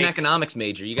sort. That's like an economics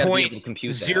major. You got to be able to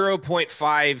compute that.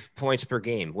 0.5 points per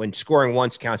game when scoring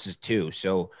once counts as 2.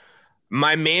 So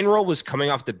my main role was coming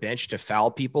off the bench to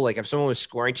foul people. Like if someone was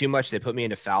scoring too much, they put me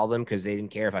in to foul them because they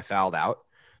didn't care if I fouled out.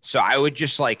 So I would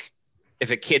just like, if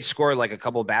a kid scored like a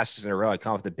couple of baskets in a row, I'd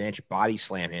come off the bench, body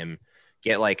slam him,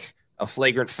 get like a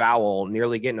flagrant foul,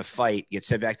 nearly get in a fight, get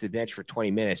sent back to the bench for 20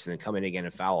 minutes, and then come in again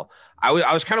and foul. I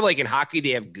was kind of like in hockey,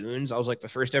 they have goons. I was like the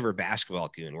first ever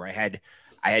basketball goon where I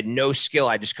had no skill.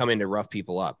 I just come in to rough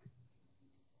people up.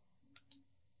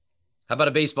 How about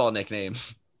a baseball nickname?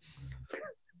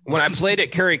 When I played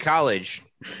at Curry College,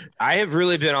 I have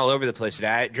really been all over the place today.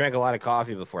 I drank a lot of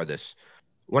coffee before this.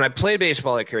 When I played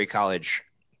baseball at Curry College,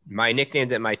 my nickname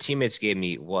that my teammates gave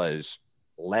me was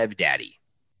Lev Daddy.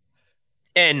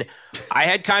 And I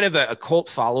had kind of a cult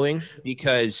following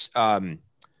because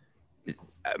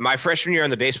my freshman year on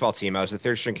the baseball team, I was the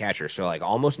third string catcher. So like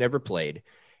almost never played.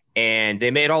 And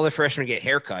they made all the freshmen get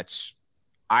haircuts.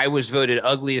 I was voted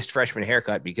ugliest freshman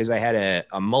haircut because I had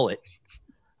a mullet.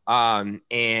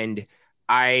 And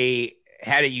I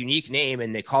had a unique name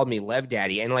and they called me Lev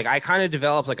Daddy. And like, I kind of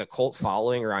developed like a cult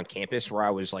following around campus where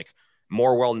I was like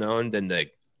more well-known than the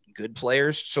good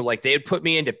players. So like they would put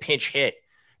me into pinch hit.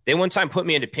 They one time put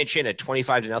me into pinch hit in a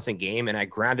 25-0 game and I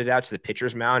grounded out to the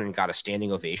pitcher's mound and got a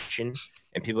standing ovation.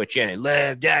 And people were chanting,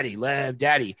 Lev Daddy, Lev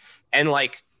Daddy. And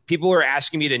like people were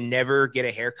asking me to never get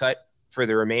a haircut for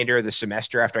the remainder of the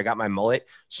semester after I got my mullet.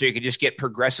 So you could just get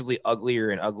progressively uglier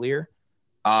and uglier.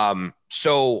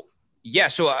 So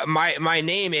my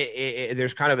name,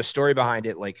 there's kind of a story behind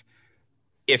it. Like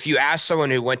if you ask someone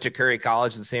who went to Curry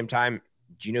College at the same time,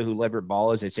 do you know who Leverett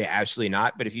Ball is? They'd say absolutely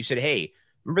not. But if you said, hey,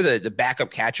 remember the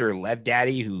backup catcher, Lev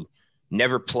Daddy, who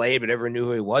never played, but never knew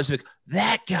who he was? Like,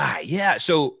 that guy. Yeah.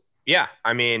 So yeah,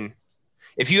 I mean,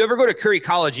 if you ever go to Curry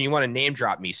College and you want to name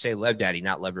drop me, say Lev Daddy,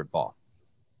 not Leverett Ball.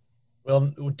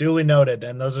 Well, duly noted.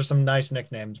 And those are some nice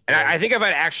nicknames. And I think if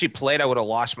I'd actually played, I would have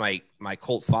lost my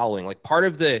cult following. Like part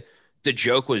of the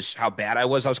joke was how bad I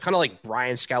was. I was kind of like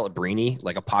Brian Scalabrine,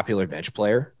 like a popular bench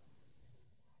player.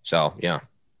 So, yeah.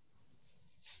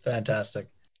 Fantastic.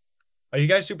 Are you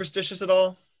guys superstitious at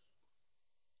all?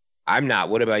 I'm not.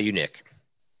 What about you, Nick?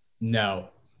 No.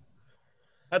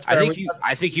 That's fair.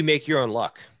 I think you make your own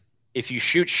luck. If you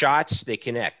shoot shots, they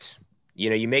connect. You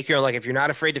know, you make your own luck. If you're not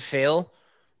afraid to fail,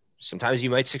 sometimes you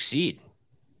might succeed.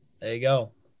 There you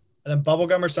go. And then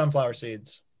bubblegum or sunflower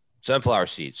seeds? Sunflower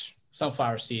seeds.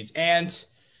 Sunflower seeds. And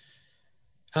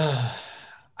I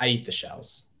eat the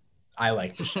shells. I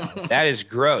like the shells. That is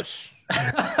gross.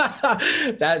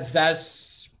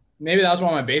 That's maybe that was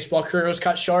why my baseball career was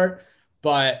cut short,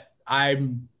 but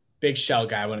I'm big shell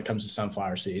guy when it comes to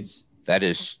sunflower seeds. That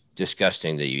is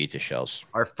disgusting that you eat the shells.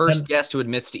 Our first guest who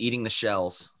admits to eating the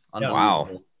shells.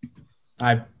 Wow.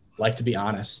 I like to be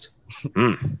honest.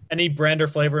 Any brand or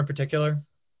flavor in particular?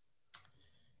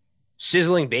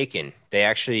 Sizzling bacon. They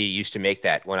actually used to make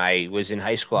that when I was in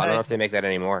high school. I don't know if they make that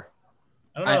anymore.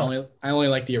 I don't know. I only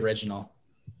like the original.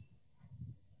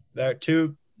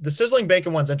 The sizzling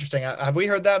bacon one's interesting. Have we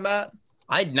heard that, Matt?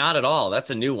 Not at all. That's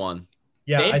a new one.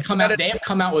 Yeah, they have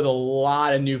come out with a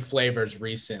lot of new flavors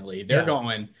recently. They're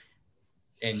going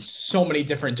in so many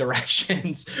different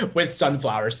directions with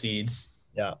sunflower seeds.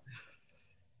 Yeah.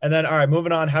 And then, all right,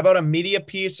 moving on. How about a media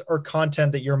piece or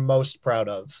content that you're most proud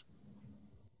of?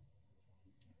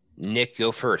 Nick,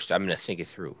 go first. I'm going to think it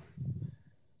through.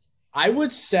 I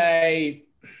would say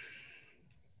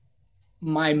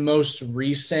my most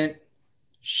recent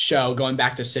show, going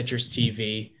back to Citrus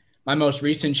TV, my most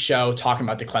recent show talking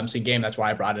about the Clemson game. That's why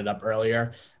I brought it up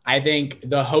earlier. I think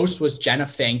the host was Jenna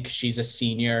Fink. She's a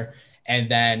senior. And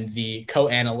then the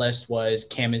co-analyst was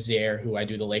Cam Azier, who I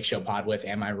do the Lake Show pod with,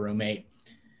 and my roommate.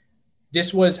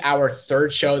 This was our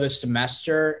third show this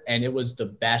semester, and it was the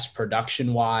best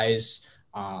production-wise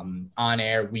on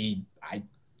air. I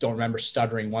don't remember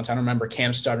stuttering once. I don't remember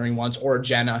Cam stuttering once or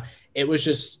Jenna. It was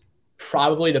just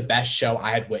probably the best show I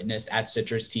had witnessed at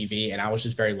Citrus TV, and I was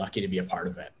just very lucky to be a part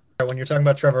of it. When you're talking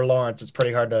about Trevor Lawrence, it's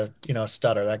pretty hard to,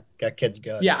 stutter. That kid's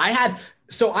good. Yeah, I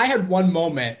had one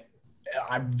moment.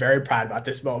 I'm very proud about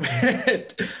this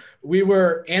moment. We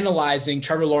were analyzing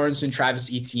Trevor Lawrence and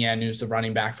Travis Etienne, who's the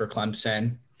running back for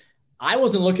Clemson. I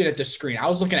wasn't looking at the screen. I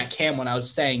was looking at Cam when I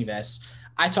was saying this.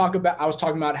 I was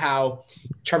talking about how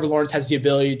Trevor Lawrence has the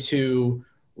ability to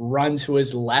run to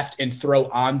his left and throw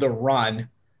on the run.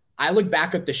 I look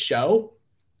back at the show.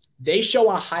 They show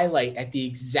a highlight at the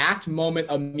exact moment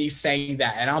of me saying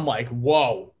that. And I'm like,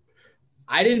 whoa,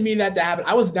 I didn't mean that to happen.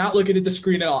 I was not looking at the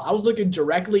screen at all. I was looking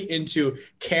directly into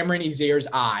Cameron Azier's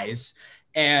eyes.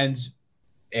 And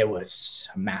it was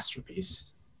a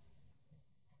masterpiece.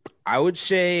 I would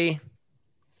say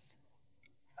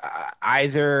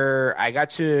either I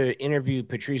got to interview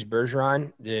Patrice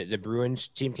Bergeron, the Bruins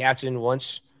team captain,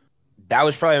 once. That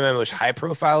was probably my most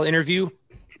high-profile interview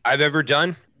I've ever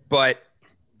done. But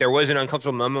there was an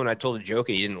uncomfortable moment when I told a joke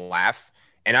and he didn't laugh.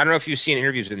 And I don't know if you've seen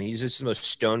interviews with him. He's just the most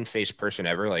stone-faced person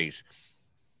ever.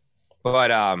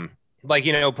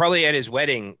 Probably at his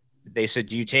wedding, they said,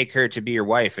 "Do you take her to be your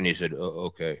wife?" And he said, "Oh,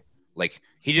 okay." Like,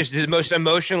 he just the most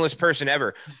emotionless person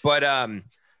ever. But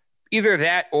either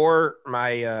that or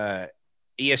my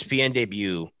ESPN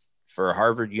debut for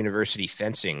Harvard University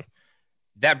fencing,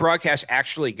 that broadcast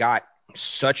actually got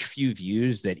such few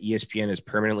views that ESPN has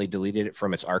permanently deleted it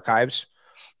from its archives.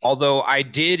 Although I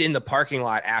did in the parking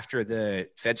lot after the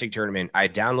fencing tournament, I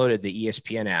downloaded the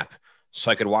ESPN app,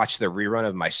 so I could watch the rerun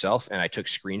of myself, and I took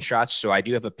screenshots. So I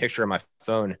do have a picture on my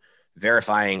phone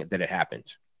verifying that it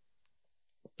happened.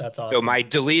 That's awesome. So my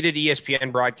deleted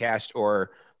ESPN broadcast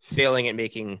or failing at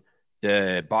making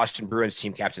the Boston Bruins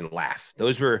team captain laugh.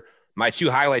 Those were my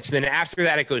two highlights. And then after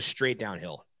that, it goes straight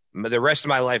downhill. The rest of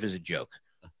my life is a joke.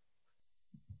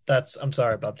 I'm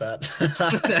sorry about that.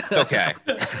 Okay.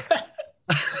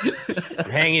 I'm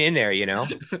hanging in there,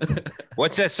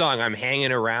 What's that song? I'm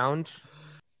hanging around.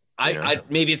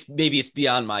 Maybe it's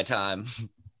beyond my time.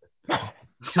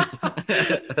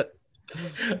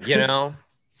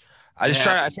 I just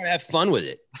try to have fun with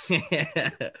it.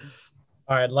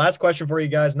 All right, last question for you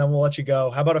guys, and then we'll let you go.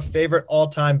 How about a favorite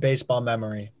all-time baseball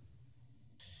memory?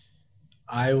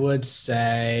 I would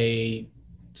say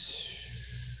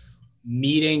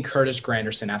meeting Curtis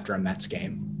Granderson after a Mets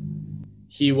game.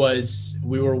 We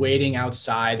were waiting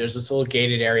outside. There's this little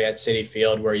gated area at Citi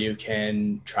Field where you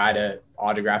can try to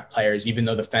autograph players, even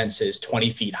though the fence is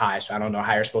 20 feet high. So I don't know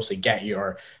how you're supposed to get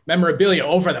your memorabilia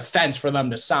over the fence for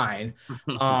them to sign.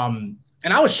 And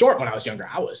I was short when I was younger.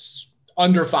 I was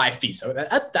under 5 feet. So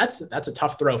that's a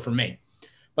tough throw for me.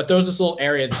 But there was this little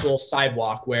area, this little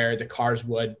sidewalk where the cars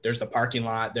there's the parking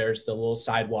lot, there's the little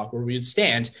sidewalk where we would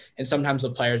stand, and sometimes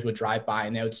the players would drive by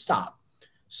and they would stop.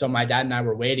 So my dad and I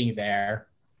were waiting there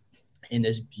in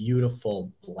this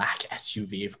beautiful black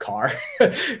SUV car,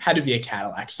 had to be a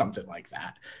Cadillac, something like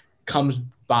that, comes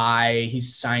by,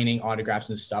 he's signing autographs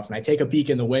and stuff. And I take a peek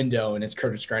in the window and it's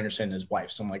Curtis Granderson and his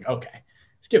wife. So I'm like, okay,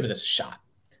 let's give this a shot.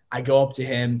 I go up to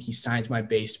him. He signs my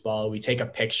baseball. We take a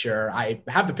picture. I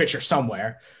have the picture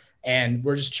somewhere, and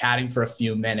we're just chatting for a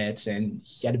few minutes. And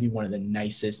he had to be one of the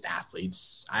nicest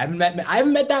athletes. I haven't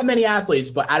met that many athletes,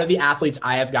 but out of the athletes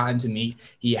I have gotten to meet,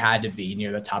 he had to be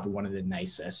near the top of one of the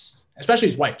nicest. Especially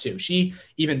his wife too. She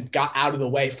even got out of the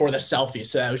way for the selfie,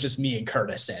 so that was just me and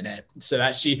Curtis in it. So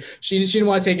that she didn't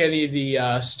want to take any of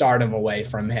the stardom away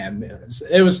from him.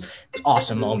 It was an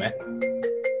awesome moment.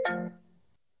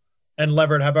 And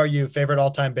Leverett, how about you? Favorite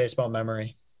all-time baseball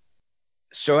memory?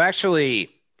 So actually,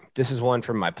 this is one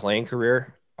from my playing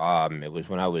career. It was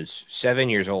when I was 7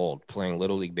 years old playing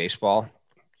Little League Baseball.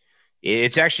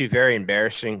 It's actually very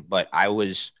embarrassing, but I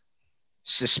was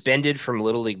suspended from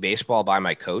Little League Baseball by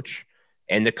my coach.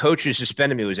 And the coach who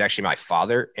suspended me was actually my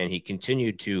father. And he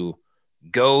continued to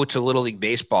go to Little League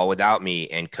Baseball without me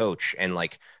and coach. And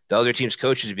like the other team's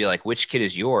coaches would be like, which kid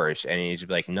is yours? And he'd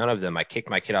be like, none of them. I kicked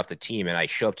my kid off the team and I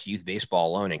show up to youth baseball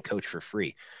alone and coach for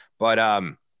free. But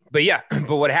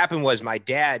what happened was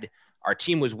our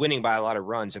team was winning by a lot of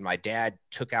runs, and my dad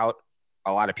took out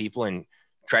a lot of people and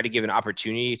tried to give an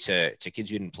opportunity to kids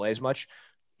who didn't play as much.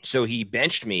 So he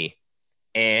benched me,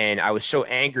 and I was so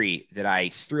angry that I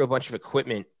threw a bunch of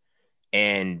equipment,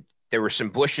 and there were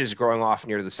some bushes growing off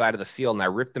near the side of the field, and I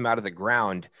ripped them out of the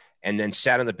ground and then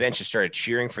sat on the bench and started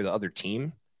cheering for the other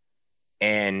team.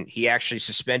 And he actually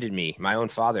suspended me, my own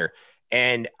father.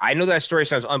 And I know that story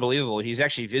sounds unbelievable. He's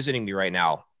actually visiting me right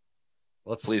now.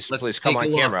 Please come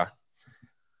on camera.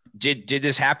 Did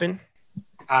this happen?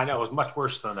 No, it was much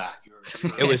worse than that.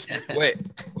 It was wait a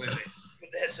minute.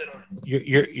 Put the headset on.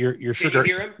 Your sugar. Can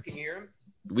you hear him? Can you hear him?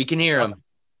 We can hear him.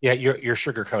 Yeah, you're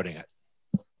sugarcoating it.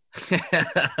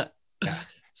 Yeah.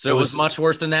 So it was much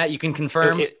worse than that. You can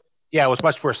confirm. It was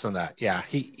much worse than that. Yeah,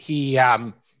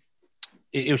 you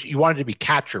wanted to be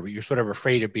catcher, but you're sort of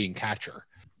afraid of being catcher.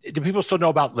 Do people still know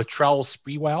about Latrell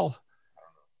Sprewell?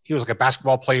 He was like a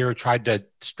basketball player who tried to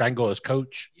strangle his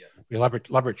coach. Yeah.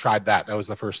 Leverett tried that. That was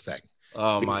the first thing.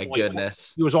 Oh my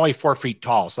goodness. He was only 4 feet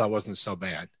tall, so that wasn't so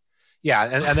bad. Yeah.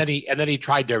 And then he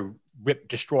tried to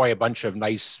destroy a bunch of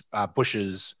nice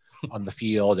bushes on the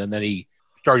field. And then he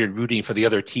started rooting for the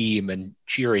other team and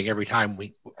cheering every time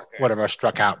one of us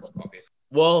struck out. Okay.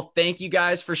 Well, thank you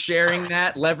guys for sharing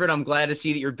that. Leverett, I'm glad to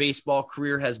see that your baseball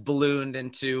career has ballooned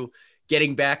into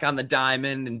getting back on the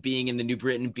diamond and being in the New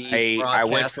Britain Bees. I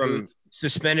went from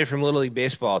suspended from Little League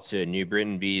Baseball to New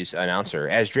Britain Bees announcer.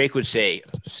 As Drake would say,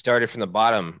 started from the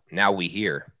bottom. Now we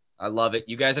here. I love it.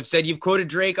 You guys have said you've quoted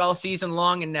Drake all season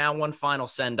long, and now one final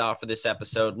send-off for this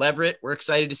episode. Leverett, we're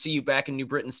excited to see you back in New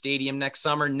Britain Stadium next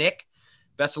summer. Nick,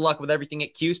 best of luck with everything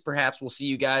at Cuse. Perhaps we'll see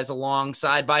you guys along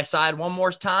side by side one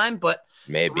more time, but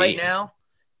maybe right now,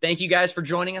 thank you guys for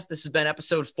joining us. This has been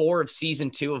episode 4 of season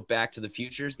 2 of Back to the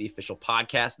Futures, the official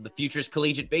podcast of the Futures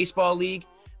Collegiate Baseball League.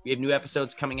 We have new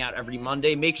episodes coming out every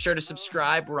Monday. Make sure to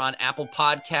subscribe. We're on Apple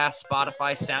Podcasts,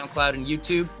 Spotify, SoundCloud, and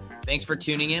YouTube. Thanks for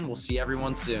tuning in. We'll see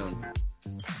everyone soon.